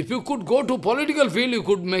 If you could go to political field, you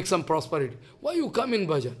could make some prosperity. Why you come in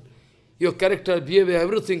bhajan? Your character, behavior,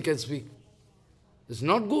 everything can speak. It's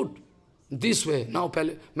not good. This way, now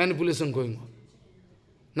manipulation going on.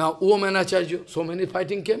 Now, woman Acharya, so many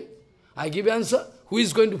fighting came. I give answer. Who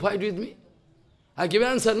is going to fight with me? I give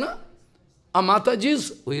answer, na? A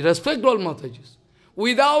Matajis, we respect all Matajis.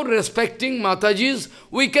 Without respecting Matajis,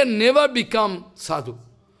 we can never become sadhu.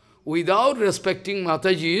 Without respecting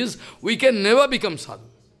Matajis, we can never become sadhu.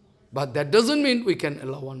 But that doesn't mean we can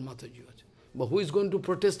allow one Mataji. But who is going to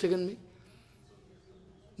protest against me?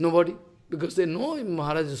 Nobody. Because they know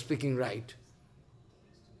Maharaj is speaking right.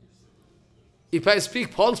 If I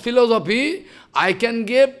speak false philosophy, I can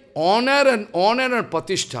give honor and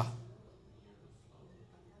patishtha.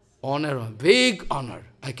 Honor, big honor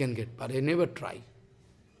I can get, but I never try.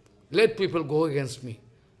 Let people go against me.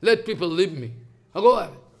 Let people leave me. Go away.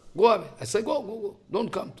 Go away. I say, go. Don't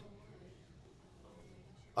come.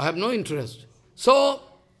 I have no interest. So,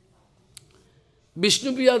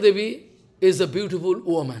 Vishnupriya Devi is a beautiful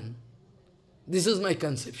woman. This is my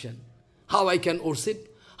conception. How I can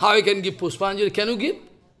worship, how I can give Pushpanjali. Can you give?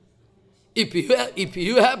 If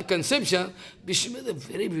you have conception, Vishnupriya is a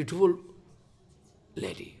very beautiful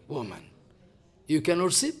lady, woman. You can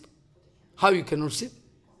worship? How you can worship?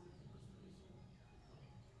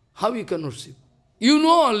 How you can worship? You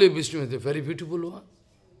know only Vishnu is a very beautiful one.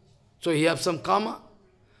 So he has some karma.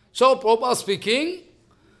 So Prabhupada speaking,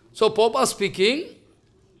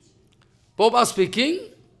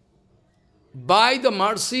 by the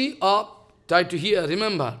mercy of, try to hear,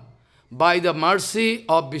 remember, by the mercy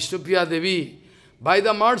of Vishnupriya Devi,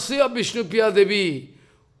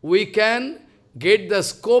 we can get the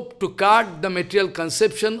scope to cut the material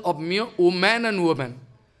conception of man and woman.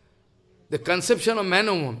 The conception of man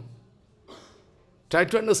and woman. Try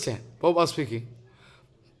to understand, Prabhupada speaking.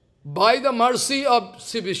 By the mercy of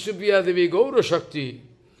Sri Vishnupriya Devi, Gaura Shakti,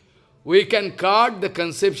 we can cut the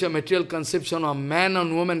conception, material conception of man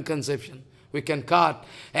and woman conception. We can cut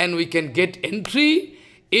and we can get entry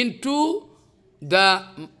into the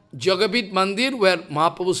Jagabit Mandir where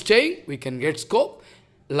Mahaprabhu is staying. We can get scope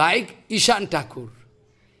like Ishan Thakur.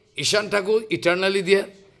 Ishan Thakur eternally there,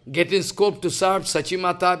 getting scope to serve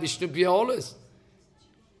Sachimata, Vishnupriya always.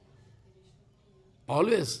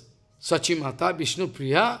 Always. Sachimata,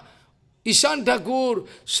 Vishnupriya. Ishan Thakur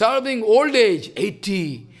serving old age,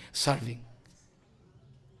 80, serving.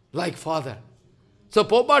 Like father. So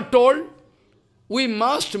Prabhupada told, we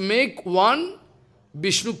must make one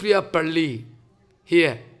Vishnupriya Palli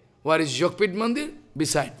here. Where is Jagabit Mandir?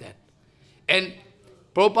 Beside that. And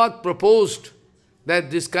Prabhupada proposed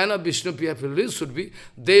that this kind of Vishnupriya Palli should be,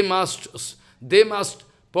 they must,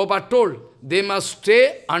 Prabhupada told, they must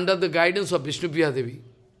stay under the guidance of Vishnupriya Devi.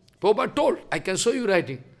 Prabhupada told, I can show you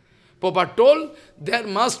writing. Prabhupada told, there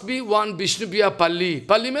must be one Vishnupriya Palli.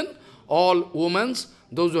 Palli means all women,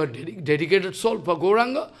 those who are dedicated soul for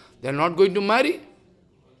Gauranga, they are not going to marry.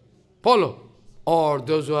 Follow. Or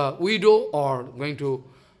those who are widow or going to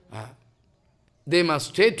they must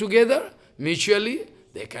stay together, mutually,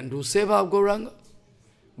 they can do seva of Gauranga.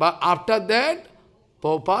 But after that,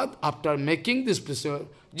 Prabhupada, after making this Vishnu,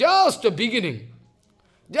 just the beginning,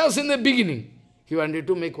 just in the beginning, he wanted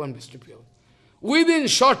to make one Vishnupriya. Within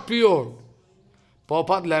short period,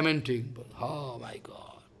 Prabhupada lamenting, oh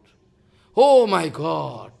my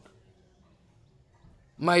God,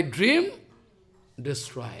 my dream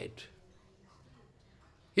destroyed.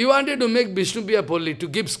 He wanted to make Vishnupriya Polli, to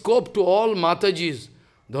give scope to all Matajis,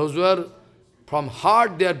 those who are from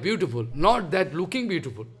heart, they are beautiful, not that looking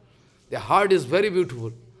beautiful. Their heart is very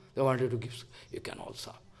beautiful. They wanted to give, you can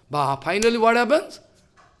also. But finally what happens?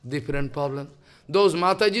 Different problems. Those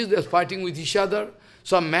Matajis, they are fighting with each other.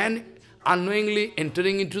 Some man unknowingly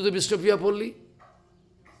entering into the Vishnupriya Polli.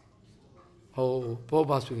 Oh,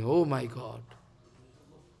 Prabhupada speaking, oh my God.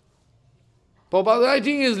 Prabhupada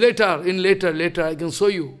writing is later, I can show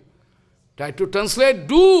you. Try to translate,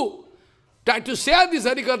 try to share this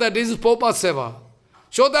Harikatha, this is Prabhupada's seva.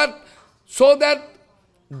 So that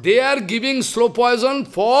they are giving slow poison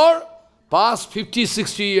for past 50,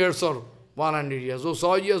 60 years or 100 years, or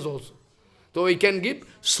 100 years also. So we can give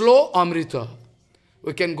slow Amrita.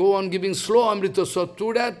 We can go on giving slow Amrita, so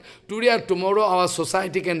today or tomorrow our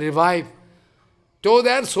society can revive. So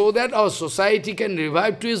that our society can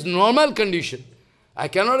revive to its normal condition. I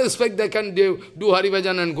cannot expect they can do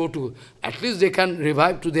Haribhajan and go to, at least they can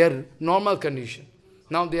revive to their normal condition.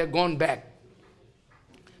 Now they are gone back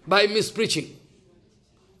by mispreaching.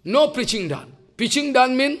 No preaching done. Preaching not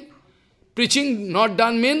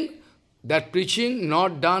done mean that preaching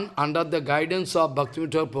not done under the guidance of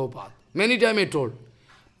Bhaktivinoda Prabhupada. Many times I told.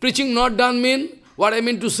 Preaching not done mean, what I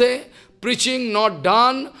mean to say, preaching not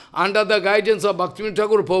done under the guidance of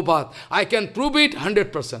Bhaktivinoda Prabhupada. I can prove it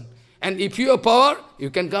 100%. And if you have power, you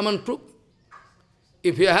can come and prove.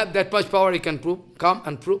 If you have that much power, you can prove, come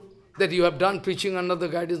and prove that you have done preaching under the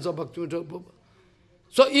guidance of Bhaktivinoda Prabhupada.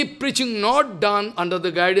 So if preaching not done under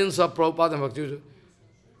the guidance of Prabhupada and Bhaktivinoda,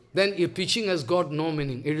 then your preaching has got no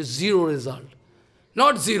meaning. It is zero result.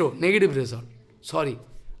 Not zero, negative result. Sorry.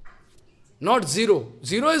 Not zero.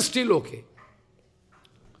 Zero is still okay.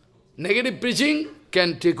 Negative preaching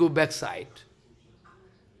can take you backside.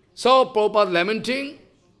 So Prabhupada lamenting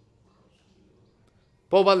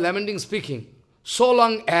speaking, so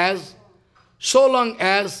long as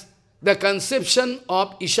the conception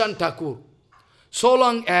of Ishan Thakur, so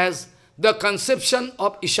long as the conception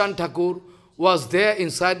of Ishan Thakur was there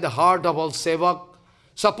inside the heart of all sevak,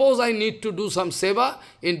 suppose I need to do some seva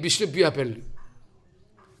in Vishnupriya Polli.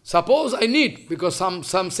 Suppose I need, because some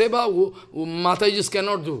seva who Matajis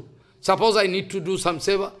cannot do. Suppose I need to do some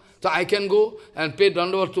seva, so I can go and pay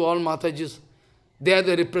dandavat to all Matajis. They are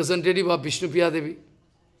the representative of Vishnupriya Devi.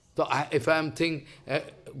 So if I am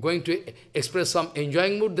going to express some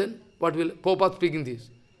enjoying mood, then what will Prabhupada speaking this?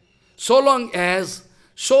 So long as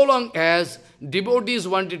devotees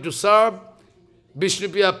wanted to serve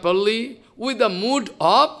Vishnupriya Polli with the mood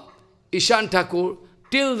of Ishan Thakur,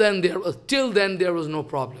 till then there was no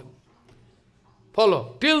problem.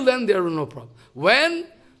 Follow? Till then there was no problem. When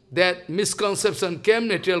that misconception came,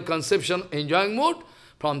 natural conception, enjoying mood,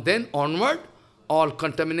 from then onward, all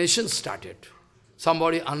contamination started.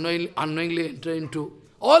 Somebody unknowingly entered into,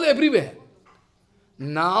 all everywhere.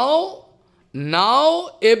 Now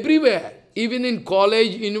everywhere, even in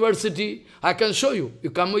college, university, I can show you.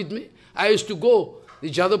 You come with me. I used to go,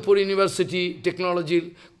 the Jadavpur University,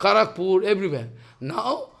 Technology, Kharagpur, everywhere.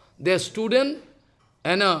 Now, their student,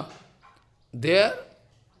 and they are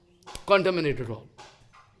contaminated all.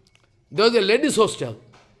 There was a ladies' hostel.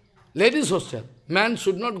 Man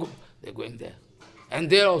should not go. They are going there. And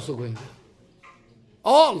they are also going there.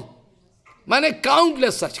 All.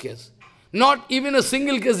 Countless such cases. Not even a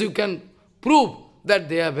single case you can prove that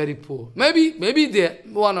they are very poor. Maybe there,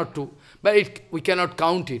 one or two. But we cannot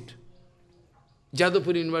count it.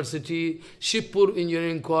 Jadavpur University, Shivpur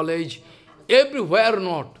Engineering College, everywhere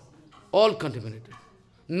not. All contaminated.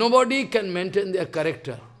 Nobody can maintain their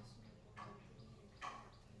character.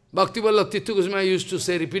 Bhaktivinoda Tirtha Goswami used to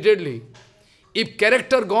say repeatedly, if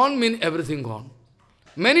character gone, mean everything gone.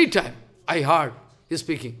 Many times I heard he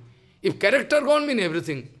speaking. If character gone, mean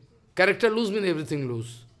everything. Character lose, mean everything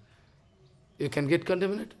lose. You can get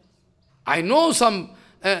contaminated. I know some,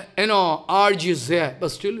 urge is there, but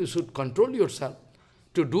still you should control yourself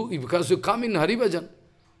to do, because you come in Haribhajan.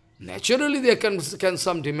 Naturally there can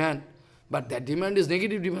some demand, but that demand is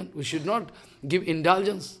negative demand. We should not give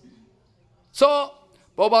indulgence. So,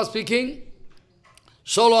 Prabhupada speaking,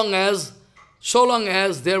 so long as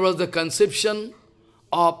there was the conception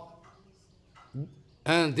of,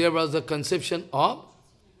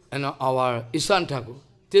 our Ishan Thakur,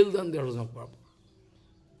 till then there was no problem.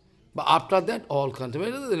 But after that, all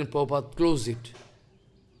contaminated, then Prabhupada closed it.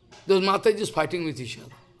 Those Matajis fighting with each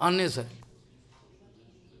other, unnecessary.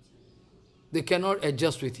 They cannot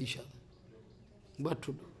adjust with each other. What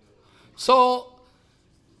to do? So,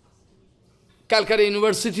 Calcutta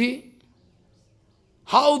University,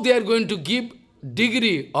 how they are going to give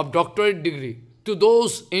degree of doctorate degree to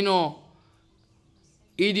those,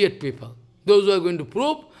 idiot people. Those who are going to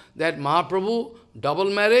prove that Mahaprabhu, double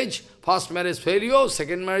marriage, first marriage failure,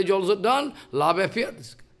 second marriage also done, love affair.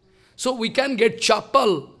 So we can get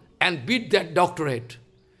chapel and beat that doctorate.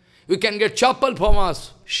 We can get chapel from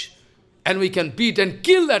us, and we can beat and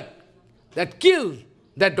kill that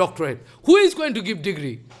doctorate. Who is going to give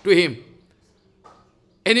degree to him?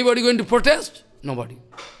 Anybody going to protest? Nobody.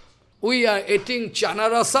 We are eating chana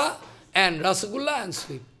rasa and rasagulla and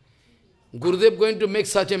sleep. Gurudev going to make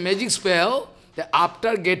such a magic spell that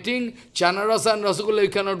after getting chana rasa and rasagulla, you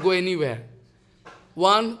cannot go anywhere.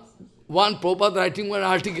 One Prabhupada writing one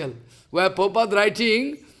article, where Prabhupada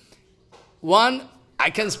writing, I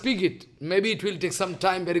can speak it, maybe it will take some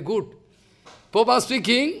time, very good. Prabhupada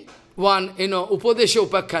speaking, Upadesha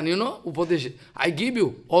Upakhan, Upadesha. I give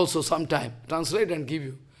you also some time, translate and give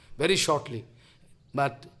you, very shortly.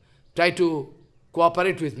 But try to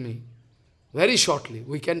cooperate with me. Very shortly,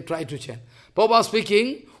 we can try to chant. Prabhupada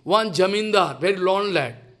speaking, one Jamindar, very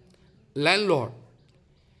landlord.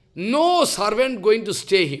 No servant going to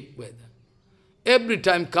stay him with. Every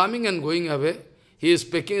time coming and going away, he is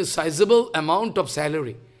paying a sizable amount of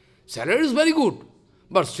salary. Salary is very good,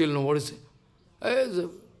 but still nobody says.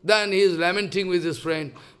 Then he is lamenting with his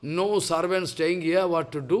friend, no servant staying here,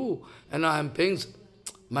 what to do? And I am paying,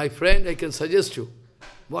 my friend, I can suggest you.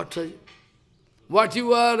 What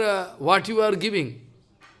you are giving,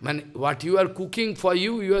 what you are cooking for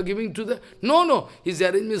you, you are giving to the... No, his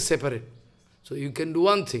arrangement is separate. So you can do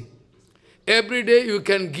one thing. Every day you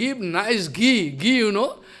can give nice ghee,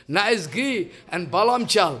 nice ghee and balam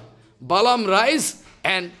chal, balam rice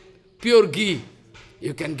and pure ghee.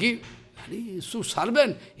 You can give. So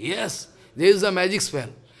servant, yes, there is a magic spell.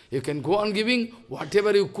 You can go on giving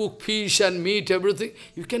whatever you cook, fish and meat, everything,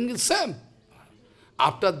 you can give same.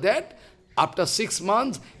 After that, after 6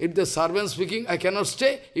 months, if the servant speaking, I cannot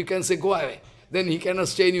stay, you can say, go away. Then he cannot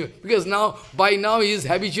stay anywhere. Because by now he is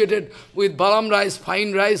habituated with balam rice,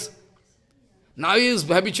 fine rice. Now he is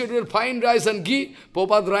habituated with fine rice and ghee.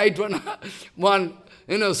 Prabhupada write one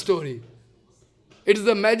story. It is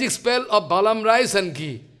the magic spell of balam rice and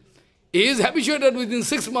ghee. He is habituated within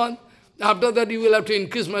 6 months. After that, you will have to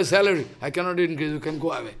increase my salary. I cannot increase, you can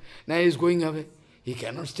go away. Now he is going away. He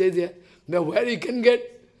cannot stay there. Now where he can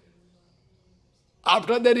get?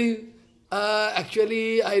 After that,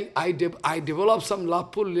 actually, I developed some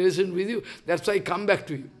loveful relation with you. That's why I come back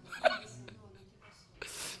to you.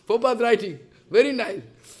 Prabhupada writing, very nice.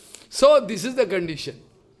 So this is the condition.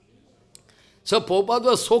 So Prabhupada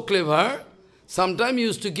was so clever, sometimes he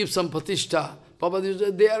used to give some patishta. Prabhupada used to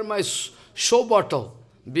say, they are my show bottle.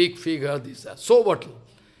 Big figure, this, that, show bottle.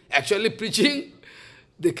 Actually preaching,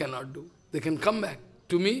 they cannot do. They can come back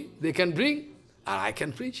to me, they can bring, and I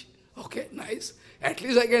can preach. Okay, nice. At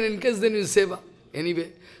least I can encourage them in seva.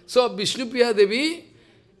 Anyway. So Vishnupriya Devi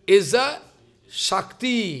is a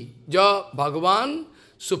Shakti, the Bhagavan,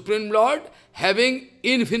 Supreme Lord, having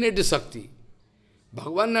infinite Shakti.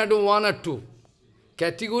 Bhagavan not one or two.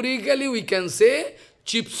 Categorically we can say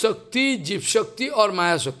Chip Shakti, Jip Shakti or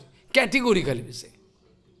Maya Shakti. Categorically we say.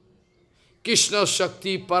 Krishna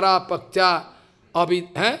Shakti, Parapaktya,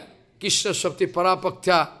 Krishna Shakti,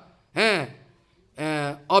 Parapaktya,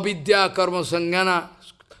 Avidya, Karma Sangyanya,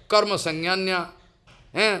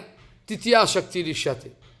 Titiya Shakti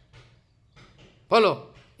Rishyate. Follow?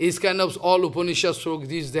 Is kind of all Upanishad stroke,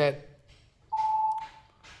 this, that.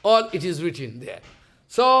 All it is written there.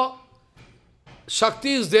 So,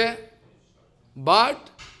 Shakti is there, but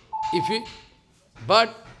if you,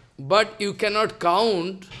 but you cannot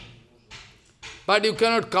count. But you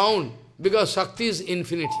cannot count because Shakti is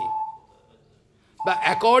infinity. But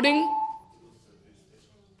according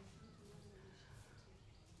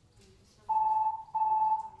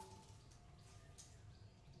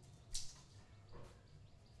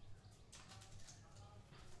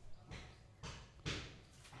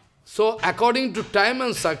to time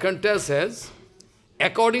and circumstances,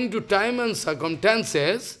 according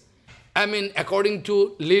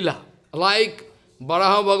to Leela, like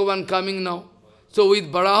Baraha Bhagavan coming now. So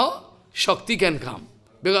with Baraha, Shakti can come.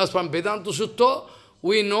 Because from Vedanta Sutta,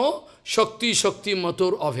 we know Shakti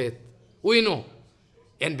Matur Avhet. We know.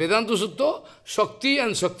 In Vedanta Sutta, Shakti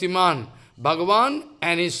and Shaktiman, Bhagavan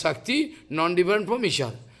and his Shakti, non-different from each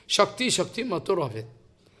other. Shakti Matur Avhet.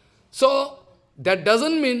 So, that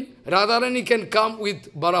doesn't mean Radharani can come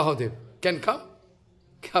with Barahadev. Can come?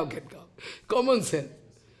 How can come? Common sense.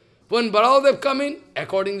 When Barahadev come in,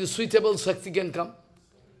 according to suitable Shakti can come.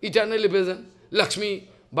 Eternally present. Lakshmi,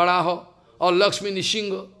 Baraha, or Lakshmi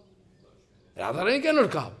Nishingo. Radharani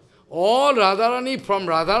cannot come. All Radharani, from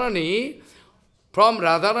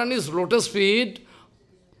Radharani's lotus feet,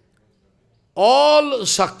 all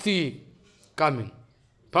Shakti coming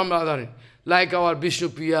from Radharani. Like our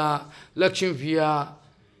Vishnupriya, Lakshmipriya,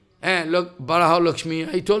 Baraha Lakshmi,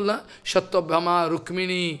 I told na, Satyabhama,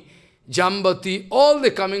 Rukmini, Jambati, all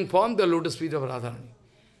they coming from the lotus feet of Radharani.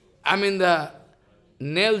 I mean the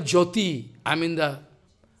nail jyoti, I mean the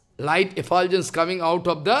light effulgence coming out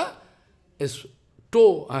of the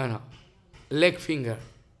toe, leg finger,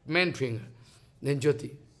 main finger, then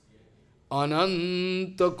jyoti.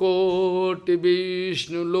 Ananta koti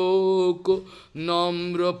Vishnu loko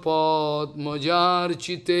namra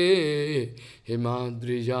padmajarchite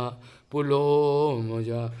himadrija pulo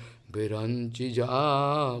moja viranchija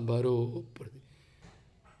baro.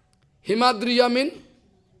 Himadrija mean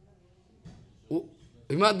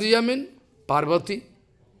Parvati,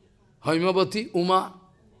 Haimavati, Uma.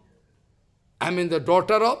 I mean the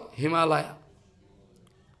daughter of Himalaya.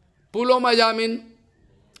 Pulomaja mean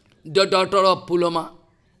the daughter of Puloma.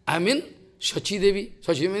 I mean Shachi Devi.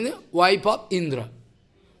 Shachi means wife of Indra.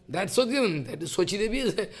 That's what you mean. That is Shachi Devi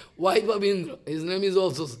is a wife of Indra. His name is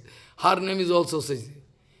also, her name is also Shachi.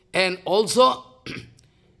 And also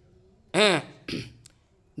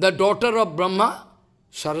the daughter of Brahma,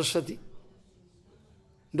 Saraswati.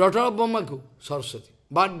 Daughter of Brahma, Saraswati.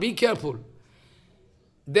 But be careful.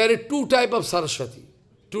 There are two types of Saraswati.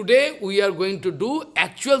 Today we are going to do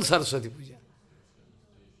actual Saraswati Puja.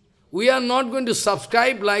 We are not going to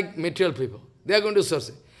subscribe like material people. They are going to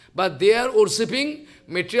Saraswati. But they are worshipping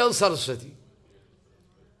material Saraswati.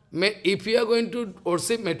 If you are going to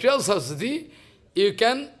worship material Saraswati, you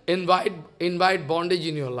can invite bondage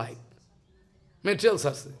in your life. Material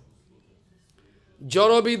Saraswati.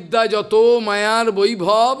 Jaravidya jato mayar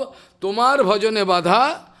vaibhav tomar bhajane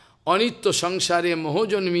badha anitya sangsare moho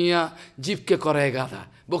janmiya jivke karaye gadha.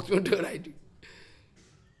 Bhaktivinoda writing.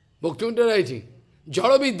 Bhaktivinoda writing.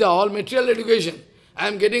 Jaravidya, all material education, I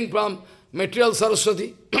am getting from material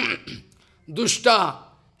Saraswati. Dushta,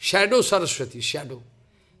 shadow Saraswati, shadow.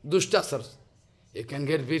 Dushta Saraswati. You can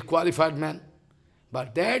get very qualified man.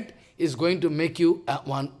 But that is going to make you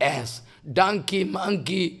one ass. Donkey,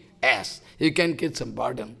 monkey, ass. You can get some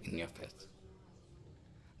burden in your face.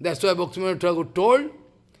 That's why Bhaktivinoda Thakur told,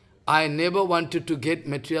 I never wanted to get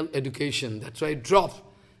material education. That's why I dropped.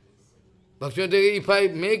 Bhaktivinoda Thakur, if I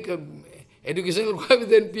make education requirement,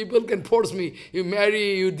 then people can force me. You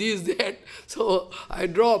marry, you this, that. So I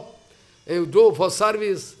drop. I go for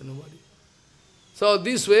service. Nobody. So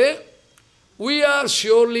this way, we are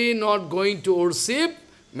surely not going to worship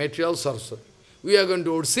material Saraswati. We are going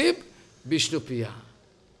to worship Vishnupriya.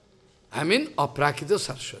 I mean Aprakrita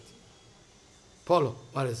Sarawsati. Follow,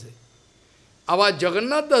 what is it? Our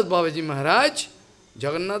Jagannath Das Babaji Maharaj,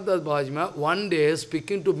 one day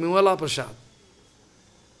speaking to Mimala Prasad,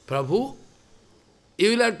 Prabhu,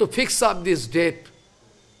 you will have to fix up this date.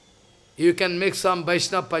 You can make some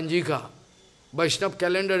Vaishnava Panjika. Vaishnava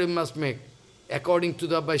calendar you must make, according to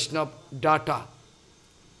the Vaishnava data.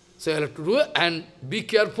 So you have to do it, and be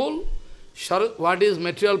careful. What is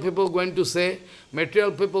material people going to say?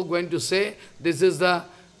 Material people going to say, this is the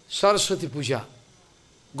Saraswati Puja.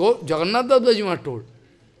 Go, Jagannath Babaji Maharaj told,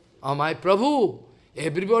 oh my Prabhu,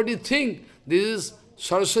 everybody think this is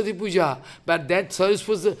Saraswati Puja, but that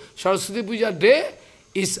Saraswati Puja day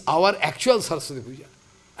is our actual Saraswati Puja.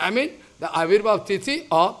 I mean, the Avirbhav Tithi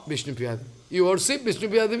of Vishnupriya Devi. You worship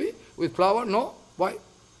Vishnupriya Devi with flower? No. Why?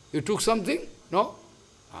 You took something? No.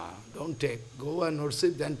 Don't take. Go and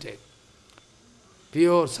worship, then take.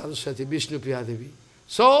 Pure Saraswati, Vishnupriya Devi.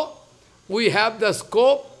 So, we have the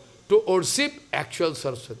scope to worship actual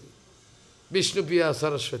Saraswati. Vishnupriya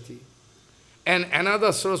Saraswati. And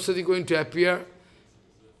another Saraswati going to appear.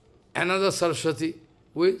 Another Saraswati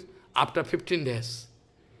with after 15 days.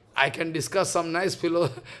 I can discuss some nice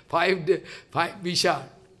philosophy, 5 Vishal.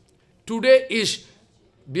 Today is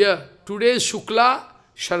Shukla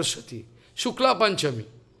Saraswati. Shukla Panchami.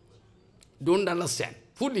 Don't understand.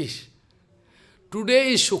 Foolish.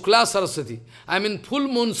 Today is Shukla Saraswati. I mean full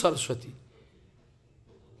moon Saraswati.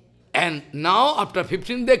 And now after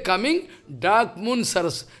 15 days coming, dark moon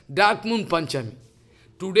Panchami.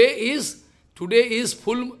 Today is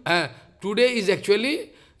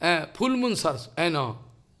actually full moon Saraswati.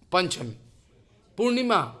 Panchami.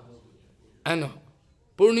 Purnima.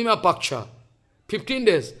 Purnima Paksha. 15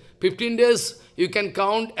 days. 15 days you can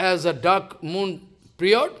count as a dark moon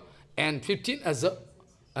period, and 15 as a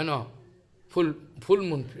full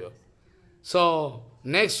moon period. So,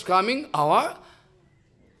 next coming our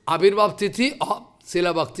Avirbhav Tithi of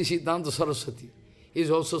Srila Bhakti Siddhanta Saraswati is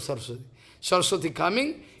also Saraswati. Saraswati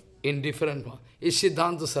coming in different form. Is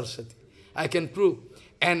Siddhanta Saraswati. I can prove.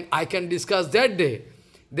 And I can discuss that day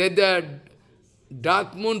that the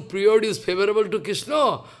dark moon period is favorable to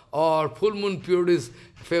Krishna or full moon period is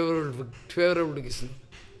favorable to Krishna.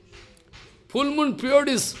 Full moon period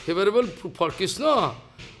is favorable for Krishna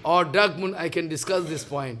or dark moon. I can discuss this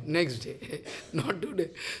point next day, not today.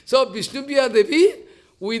 So Vishnupriya Devi,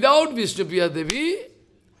 without Vishnupriya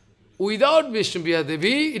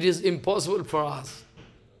Devi, it is impossible for us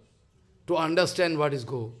to understand what is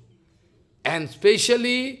go. And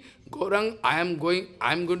especially Gaurang, I am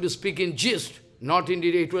going to speak in gist, not in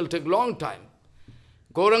detail, it will take long time.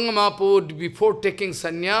 Gauranga Mahaprabhu, before taking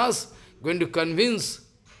sannyas, going to convince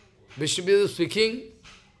Vishnupriya speaking,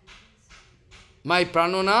 my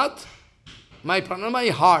prananath, my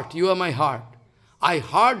heart, you are my heart. I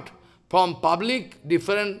heard from public,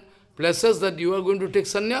 different places that you are going to take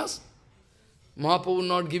sannyas. Mahaprabhu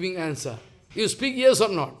not giving answer. You speak yes or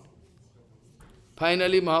not?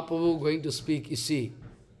 Finally, Mahaprabhu going to speak, you see,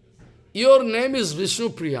 your name is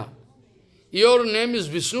Vishnupriya. Your name is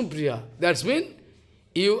Vishnupriya. That means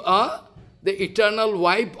you are the eternal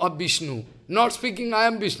wife of Vishnu. Not speaking, I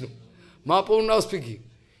am Vishnu. Mahaprabhu now speaking.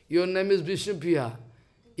 Your name is Vishnupriya.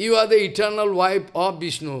 You are the eternal wife of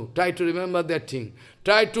Vishnu. Try to remember that thing.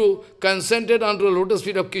 Try to concentrate on the lotus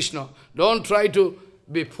feet of Krishna. Don't try to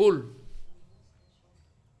be fool.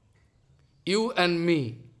 You and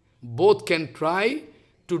me both can try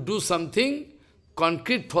to do something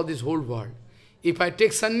concrete for this whole world. If I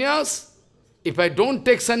take sannyas, if I don't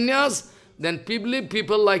take sannyas, then people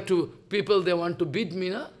they want to beat me,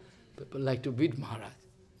 na? People like to beat Maharaj.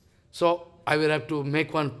 So I will have to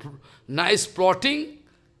make one nice plotting,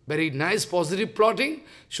 very nice positive plotting,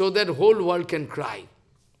 so that whole world can cry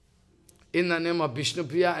in the name of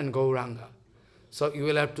Vishnupriya and Gauranga. So you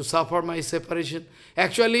will have to suffer my separation.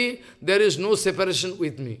 Actually, there is no separation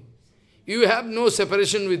with me. You have no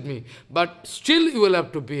separation with me, but still you will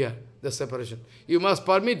have to bear the separation. You must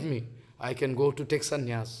permit me. I can go to take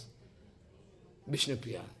sannyas.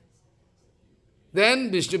 Vishnupriya.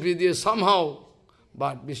 Then Vishnupriya somehow,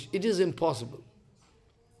 but it is impossible.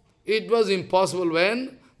 It was impossible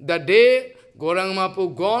when the day Gauranga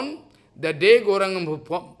Mahaprabhu gone, the day Gauranga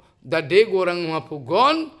Mahaprabhu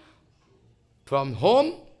gone from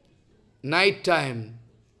home, night time,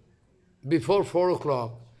 before 4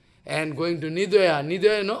 o'clock, and going to Nidaya.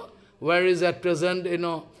 Nidaya, where is at present,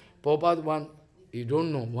 Prabhupada, one, you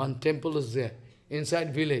don't know, one temple is there,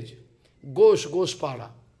 inside village. Goshpada.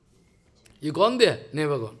 You gone there?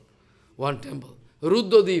 Never gone. One temple.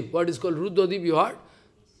 Ruddodip, what is called Ruddodip, you heard?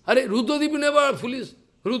 Are Ruddodip, you never foolish.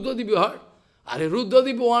 Ruddodip, you heard? Are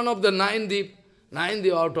Ruddodip, one of the 9 deep. 9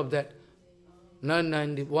 deep out of that.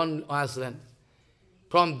 9 deep, one aslan.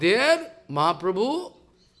 From there, Mahaprabhu,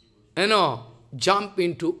 jump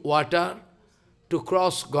into water to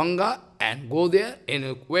cross Ganga and go there in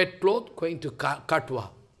a wet cloth going to Katwa.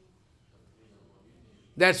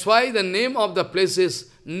 That's why the name of the place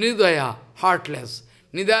is Nidaya, heartless.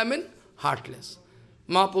 Nidaya means heartless.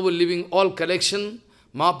 Mahaprabhu leaving all collection.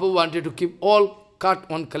 Mahaprabhu wanted to keep all cut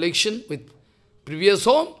on collection with previous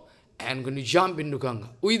home and going to jump into Ganga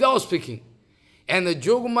without speaking. And the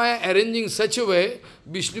Yogamaya arranging such a way,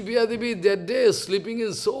 Vishnupriya Devi that day is sleeping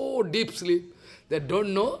in so deep sleep that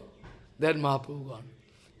don't know that Mahaprabhu gone.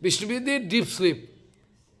 Vishnupriya Devi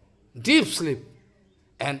deep sleep,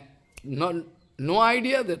 and no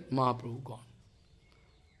idea that Mahaprabhu gone.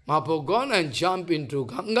 Mahaprabhu gone and jump into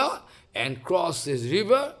Ganga and cross this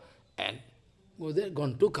river and go there,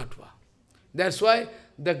 gone to Katwa. That's why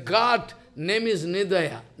the god name is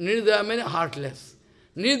Nidaya. Nidaya means heartless.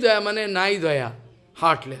 Nidaya means Naidaya,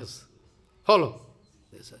 heartless. Follow?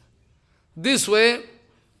 This way,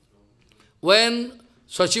 when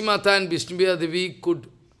Sachimata and Vishnupriya Devi could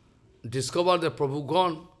discover the Prabhu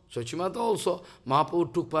gone, Sachimata also,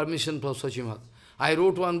 Mahaprabhu took permission from Sachimata. I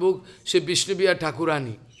wrote one book, say Vishnupriya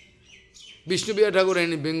Thakurani. Vishnupriya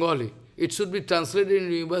Thakurani in Bengali. It should be translated in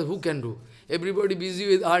Bengali, but who can do? Everybody busy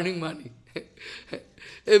with earning money.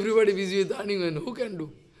 Everybody busy with earning money. Who can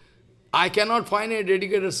do? I cannot find a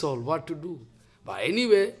dedicated soul. What to do? But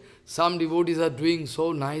anyway, some devotees are doing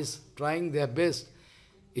so nice, trying their best.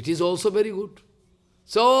 It is also very good.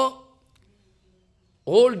 So,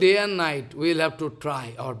 whole day and night, we will have to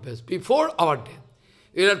try our best. Before our death,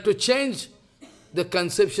 we will have to change the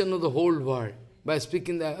conception of the whole world. by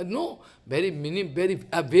speaking that. No, very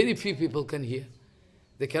few people can hear.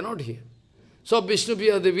 They cannot hear. So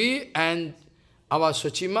Vishnupriya Devi and our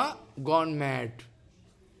Sachima gone mad.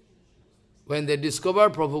 When they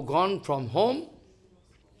discovered Prabhu gone from home,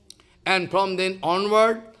 and from then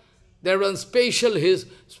onward, there was his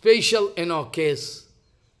special case.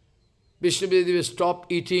 Vishnupriya Devi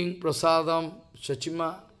stopped eating prasadam,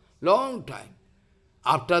 Sachima, long time.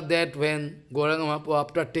 After that, when Gauranga Mahaprabhu,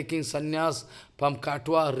 after taking sannyas from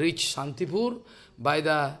Katwa, reached Shantipur by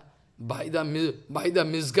the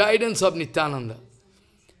misguidance of Nityananda.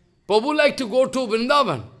 Prabhu like to go to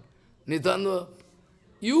Vrindavan. Nityananda,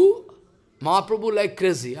 Mahaprabhu like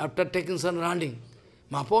crazy, after taking some running.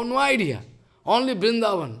 Mahaprabhu no idea, only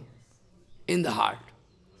Vrindavan in the heart.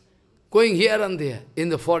 Going here and there, in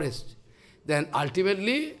the forest. Then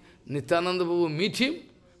ultimately, Nityananda Prabhu meet him,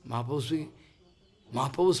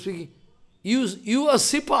 Mahaprabhu speaking, you are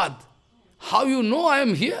Sipad. How you know I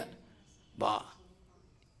am here? Bah.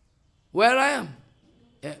 Where I am?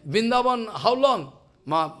 Vrindavan, how long?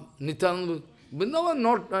 Nityananda, Vrindavan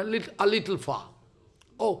not a little far.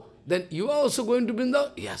 Oh, then you are also going to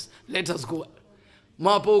Vrindavan? Yes, let us go.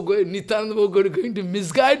 Mahaprabhu, Nityananda Prabhu going to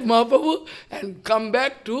misguide Mahaprabhu and come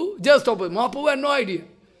back to just opposite. Mahaprabhu had no idea.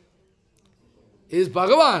 He is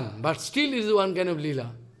Bhagavan, but still is one kind of Leela.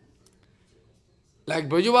 Like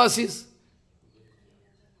Brajavasis,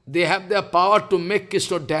 they have their power to make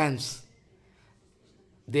Krishna dance.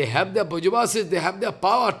 They have their Brajavasis, they have their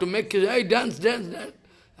power to make Krishna dance.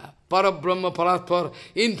 Parabrahma, Paraspar,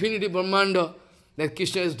 infinity Brahmanda, that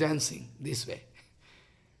Krishna is dancing this way.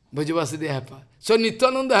 Brajavasis, they have power. So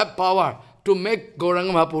Nityananda have power to make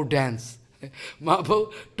Gauranga Mahaprabhu dance.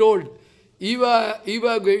 Mahaprabhu told, you are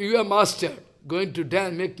master, going to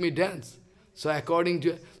dance, make me dance. So according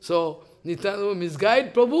to, Nityananda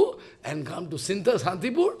misguide Prabhu and come to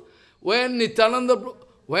Shantipur. When Nityananda Prabhu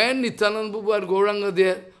and Gauranga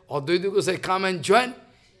there, Advaita Gosai come and join.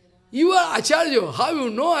 You are Acharya, how you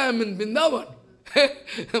know I am in Vrindavan?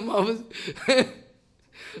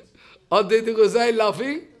 Advaita Gosai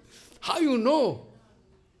laughing, how you know?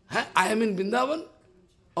 I am in Vrindavan?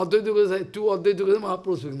 Advaita Gosai, two Advaita Gosai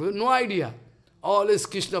Mahaprabhu speaking, no idea. All is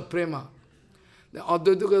Krishna Prema. The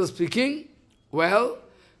Advaita Gosai speaking, well,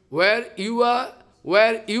 where you are,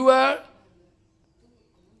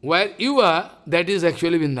 that is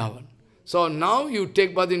actually Vrindavan. So now you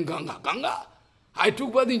take bath in Ganga. Ganga? I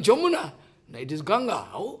took bath in Jamuna. No, it is Ganga.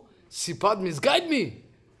 Oh, Sipad misguide me.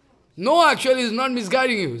 No, actually is not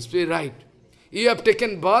misguiding you. It's right. You have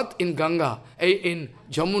taken bath in Ganga, in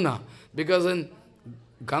Jamuna. Because in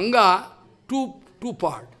Ganga, two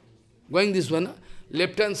part. Going this one,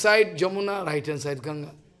 left hand side Jamuna, right hand side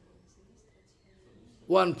Ganga.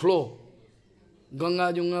 One flow.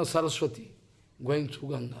 Ganga, Junga, Saraswati. Going through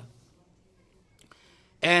Ganga.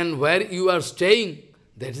 And where you are staying,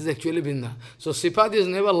 that is actually Vrindavan. So Sipad is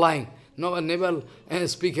never lying. Never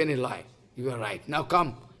speak any lie. You are right. Now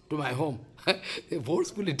come to my home. They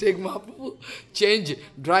forcefully take Mahaprabhu, change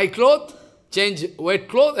dry cloth, change wet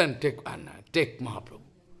cloth and take Mahaprabhu.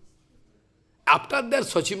 After that,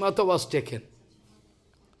 Sachimata was taken.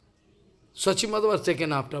 Sachimata was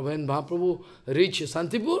taken after. When Mahaprabhu reached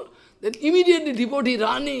Shantipur, then immediately devotee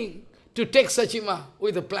running to take Sachima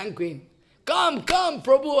with a palanquin. Come,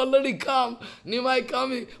 Prabhu already come. Nimai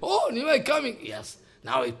coming. Oh, Nimai coming. Yes.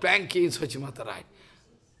 Now it's palanquin, Sachimata right.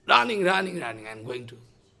 Running, I'm going to.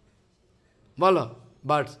 Bala.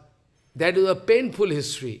 But that is a painful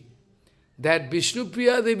history. That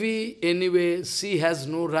Vishnupriya Devi, anyway, she has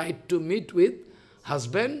no right to meet with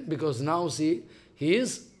husband because now he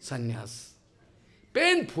is sannyas.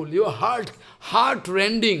 Painful, your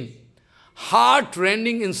heart-rending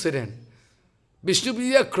incident.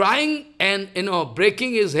 Vishnupriya crying and,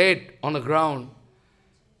 breaking his head on the ground.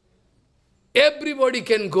 Everybody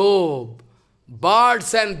can go.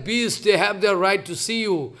 Birds and beasts, they have their right to see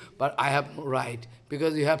you, but I have no right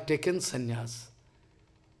because you have taken sannyas.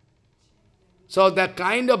 So that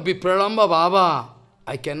kind of vipralambha bhava,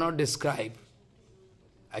 I cannot describe.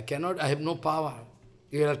 I have no power.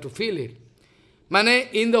 You have to feel it. Mane,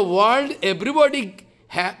 in the world, everybody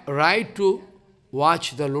have right to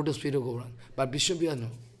watch the lotus feet of Gauranga. But Vishnupriya no.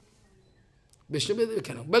 Vishnupriya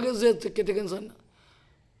cannot. Because they have taken sannyas.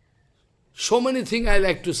 So many things I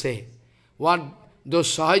like to say. What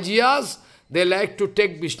those Sahajiyas, they like to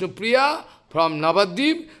take Vishnupriya from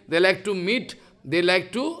Navadvip, they like to meet, they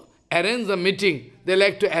like to arrange the meeting. They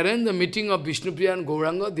like to arrange the meeting of Vishnupriya and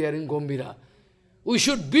Gauranga, they are in Gombira. We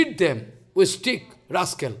should beat them with stick,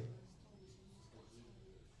 rascal.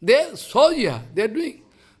 They are Sahajiyas, they are doing.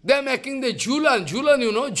 They are making the Julan,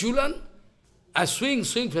 you know, Julan, a swing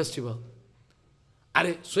festival.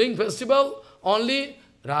 Swing festival, only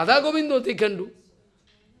Radha Govinda they can do.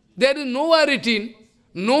 There is nowhere written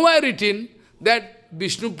that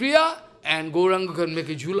Vishnupriya and Gauranga can make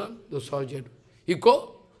a Julan. Those how you do. You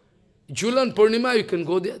go, Julan Purnima, you can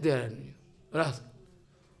go there.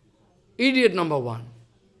 Idiot number one.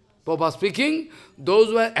 Papa speaking, those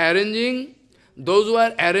who are arranging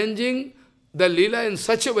the Leela in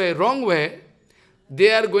such a way, wrong way,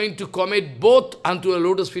 they are going to commit both unto a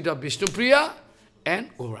lotus feet of Vishnupriya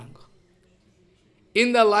and Gauranga.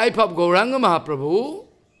 In the life of Gauranga Mahaprabhu,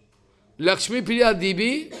 Lakshmi Priya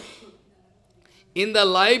Devi, in the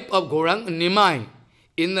life of Gauranga, Nimai,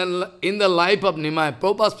 in the life of Nimai,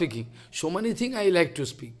 Prabhupada speaking, so many things I like to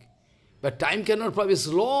speak, but time cannot, probably it's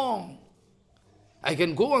long. I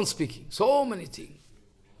can go on speaking, so many things.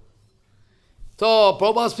 So,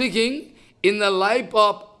 Prabhupada speaking, in the life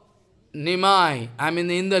of Nimai,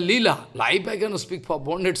 in the Leela, life I cannot speak for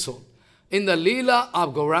bonded soul. In the Leela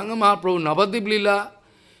of Gauranga Mahaprabhu, Navadip Leela,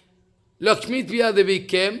 Lakshmi Priya Devi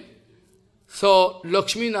came. So,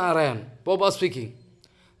 Lakshmi Narayan, Prabhupada speaking,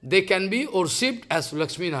 they can be worshipped as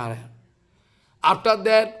Lakshmi Narayan. After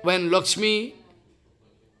that, when Lakshmi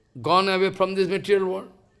gone away from this material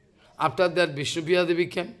world, after that Vishnupriya Devi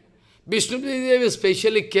came. Vishnupriya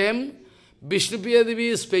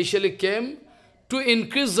Devi specially came to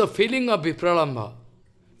increase the feeling of vipralambha,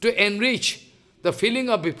 to enrich the feeling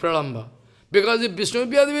of vipralambha. Because if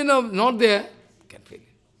Vishnupriya Devi is not there, can feel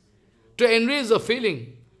it. To enrich the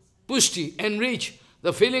feeling, pushti, enrich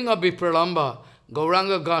the feeling of vipralambha,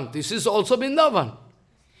 Gauranga gone. This is also Vrindavan.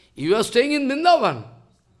 You are staying in Vrindavan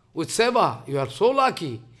with Seva. You are so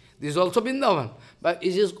lucky. This is also Vrindavan. But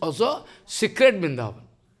it is also secret Vrindavan.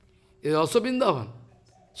 It is also Vrindavan.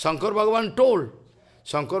 Shankar Bhagavan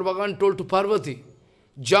told to Parvati,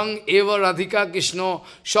 Jang eva Radhika Krishna,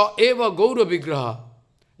 Sha eva Gaura Vigraha,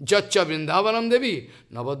 Jaccha Vrindavanam Devi,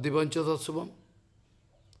 Navadivancha Tatsubam.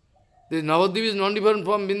 This Navadip is not different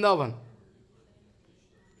from Vrindavan.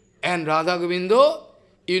 And Radha Govinda,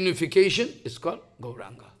 unification is called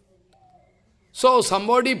Gauranga. So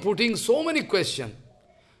somebody putting so many questions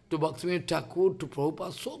to Bhaktivinoda Thakur, to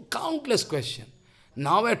Prabhupada, so countless questions.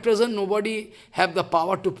 Now at present nobody have the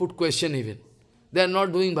power to put question even. They are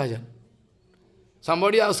not doing bhajan.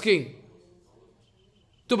 Somebody asking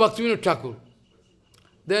to Bhaktivinoda Thakur,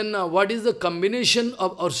 then what is the combination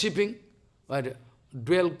of worshipping?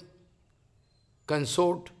 Dual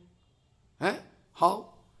consort? How?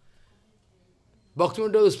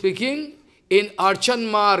 Bhaktivinoda is speaking, in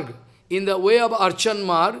Archan Marg, in the way of Archan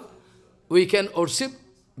Marg, we can worship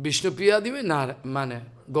Vishnupriya Devi,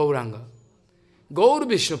 Gauranga. Gaur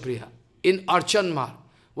Vishnupriya, in Archan Marg,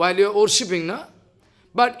 while you are worshipping, na?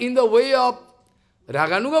 But in the way of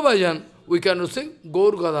Raganuga Bhajan, we can worship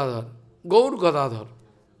Gaur Gadadhar. Gaur Gadadhar.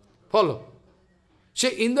 Follow? So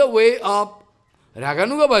in the way of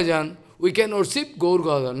Raganuga Bhajan, we can worship Gaur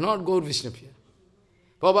Gadadhar, not Gaur Vishnupriya.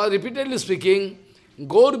 Prabhupada repeatedly speaking,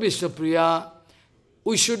 Gaur Vishnupriya,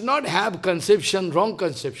 we should not have conception, wrong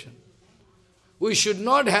conception. We should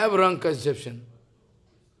not have wrong conception.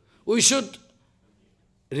 We should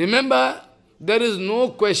remember, there is no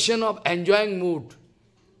question of enjoying mood.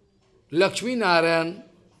 Lakshmi Narayan,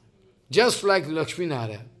 just like Lakshmi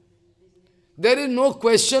Narayan. There is no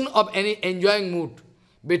question of any enjoying mood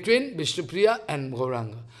between Vishnupriya and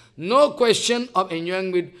Gauranga. No question of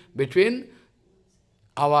enjoying mood between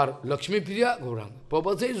our Lakshmi Priya, Gauranga.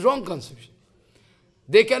 Prabhupada says wrong conception.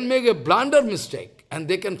 They can make a blunder mistake and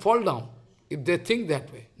they can fall down if they think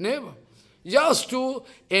that way. Never. Just to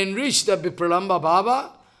enrich the vipralambha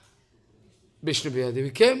Baba, Vishnupriya Devi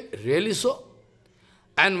came, really so.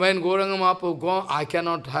 And when Gauranga Mahaprabhu gone,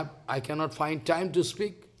 I cannot find time to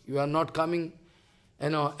speak. You are not coming,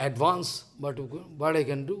 advance, but what I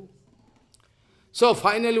can do? So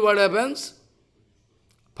finally what happens?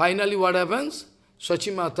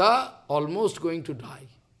 Sachimata almost going to die.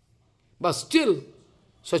 But still,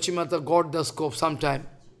 Sachimata got the scope sometime.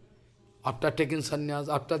 After taking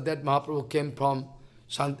sannyas, after that Mahaprabhu came from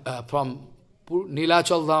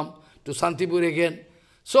Nilachal Dham to Santipur again.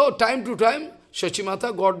 So time to time,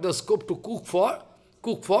 Sachimata got the scope to cook for,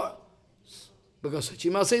 because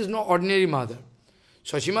Sachimata is not ordinary mother.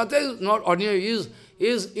 Sachimata is not ordinary,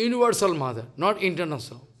 is universal mother, not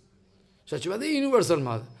international. Sachimata is universal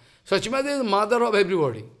mother. Sachimata is the mother of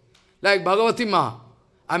everybody. Like Bhagavati Ma,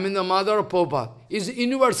 the mother of Prabhupada, is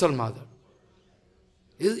universal mother.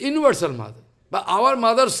 Is universal mother. But our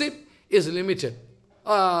mothership is limited.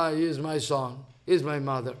 He is my son, he is my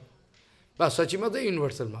mother. But Sachimata is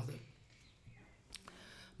universal mother.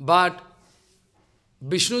 But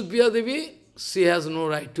Vishnupriya Devi, she has no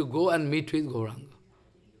right to go and meet with Gauranga.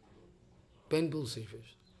 Painful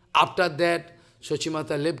situation. After that,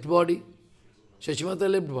 Sachimata left body. Sachimata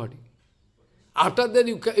left body. After that,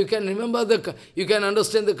 you can remember you can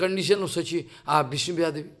understand the condition of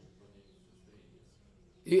Vishnupriya Devi.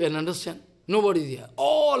 You can understand? Nobody is here.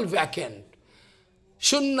 All vacant.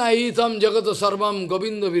 Shunnaitam jagata sarvam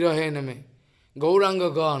govinda virahename.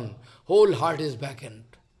 Gauranga gone. Whole heart is vacant.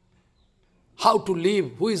 How to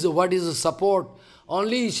live? What is the support?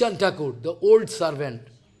 Only Ishan Thakur, the old servant.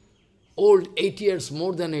 Old, 8 years,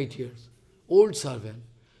 more than 8 years. Old servant.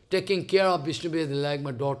 Taking care of Vishnupriya Devi like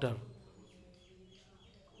my daughter.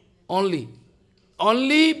 Only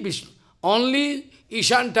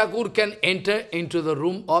Ishan Thakur can enter into the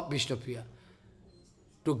room of Vishnupriya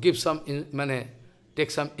to give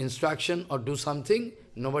take some instruction or do something.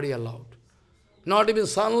 Nobody allowed. Not even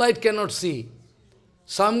sunlight cannot see.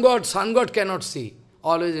 Sun god cannot see.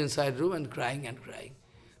 Always inside room and crying and crying.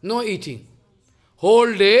 No eating.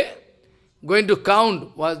 Whole day, going to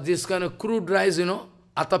count was this kind of crude rice,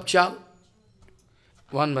 atap chal.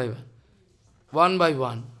 One by one. One by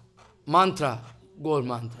one. Mantra, gold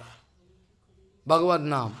mantra. Bhagavad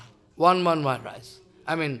Nam, one rice.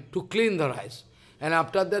 To clean the rice. And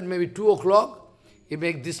after that, maybe 2 o'clock, he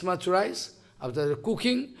make this much rice. After the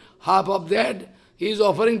cooking, half of that, he is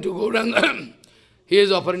offering to Gauranga. He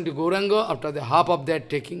is offering to Gauranga. After the half of that,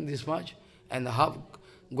 taking this much. And the half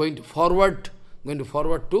going to forward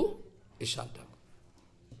to Ishanta.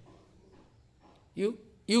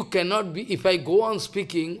 You cannot be, if I go on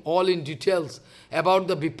speaking all in details about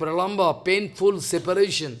the vipralambha, painful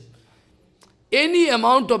separation, any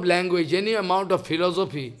amount of language, any amount of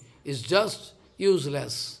philosophy is just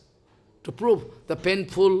useless to prove the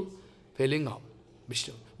painful feeling of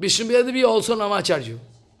Vishnu. Vishnupriya Devi also Namacharya.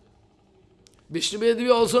 Vishnupriya Devi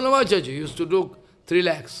also Namacharya used to do 3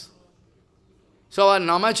 lakhs. So our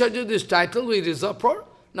Namacharya, this title we reserve for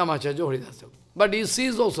Namacharya Haridasa. But she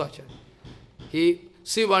is also Acharya.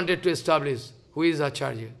 She wanted to establish who is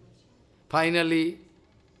Acharya. Finally,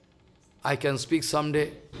 I can speak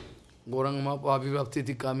someday. Gauranga Avirbhav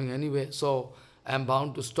Tithi coming anyway, so I am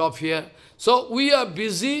bound to stop here. So we are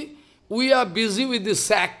busy with the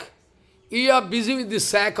sack. We are busy with the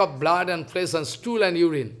sack of blood and flesh and stool and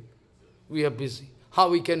urine. We are busy. How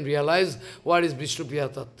we can realize what is Vishnupriya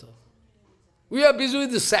Tattva? We are busy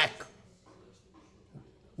with the sack.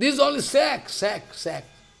 This is only sack.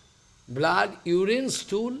 Blood, urine,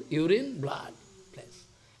 stool, urine, blood, flesh.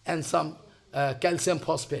 And some calcium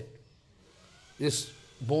phosphate. This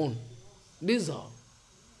bone. This is all.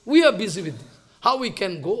 We are busy with this. How we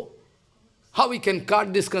can go? How we can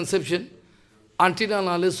cut this conception? Until and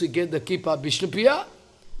unless we get the kripa of Vishnupriya,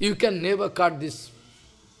 you can never cut this.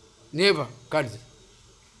 Never cut this.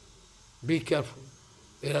 Be careful.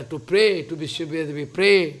 You have to pray to Vishnupriya Devi.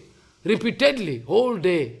 Pray repeatedly, whole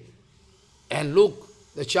day. And look,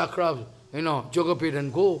 the chakra, Jogapid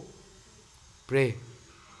and go. Pray.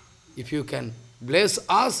 If you can bless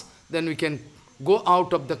us, then we can go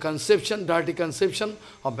out of the conception, dirty conception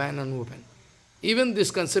of man and woman. Even this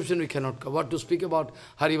conception we cannot cover. What to speak about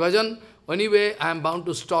Hari Bhajan? Anyway, I am bound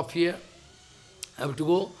to stop here. I have to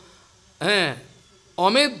go.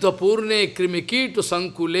 Amedha purne krimikirto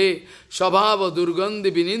sankule shabhava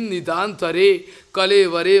durgandhi vininditantare kale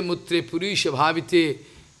vare mutre purisha bhavite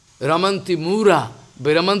ramanti mura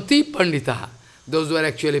viramanti pandita. Those who are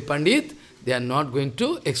actually pandit, they are not going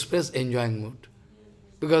to express enjoying mood.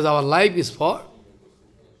 Because our life is for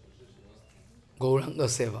Gauranga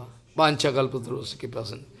Seva. Panchakalpatarosaki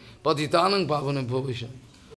person. Patitanang pavana bhavishan.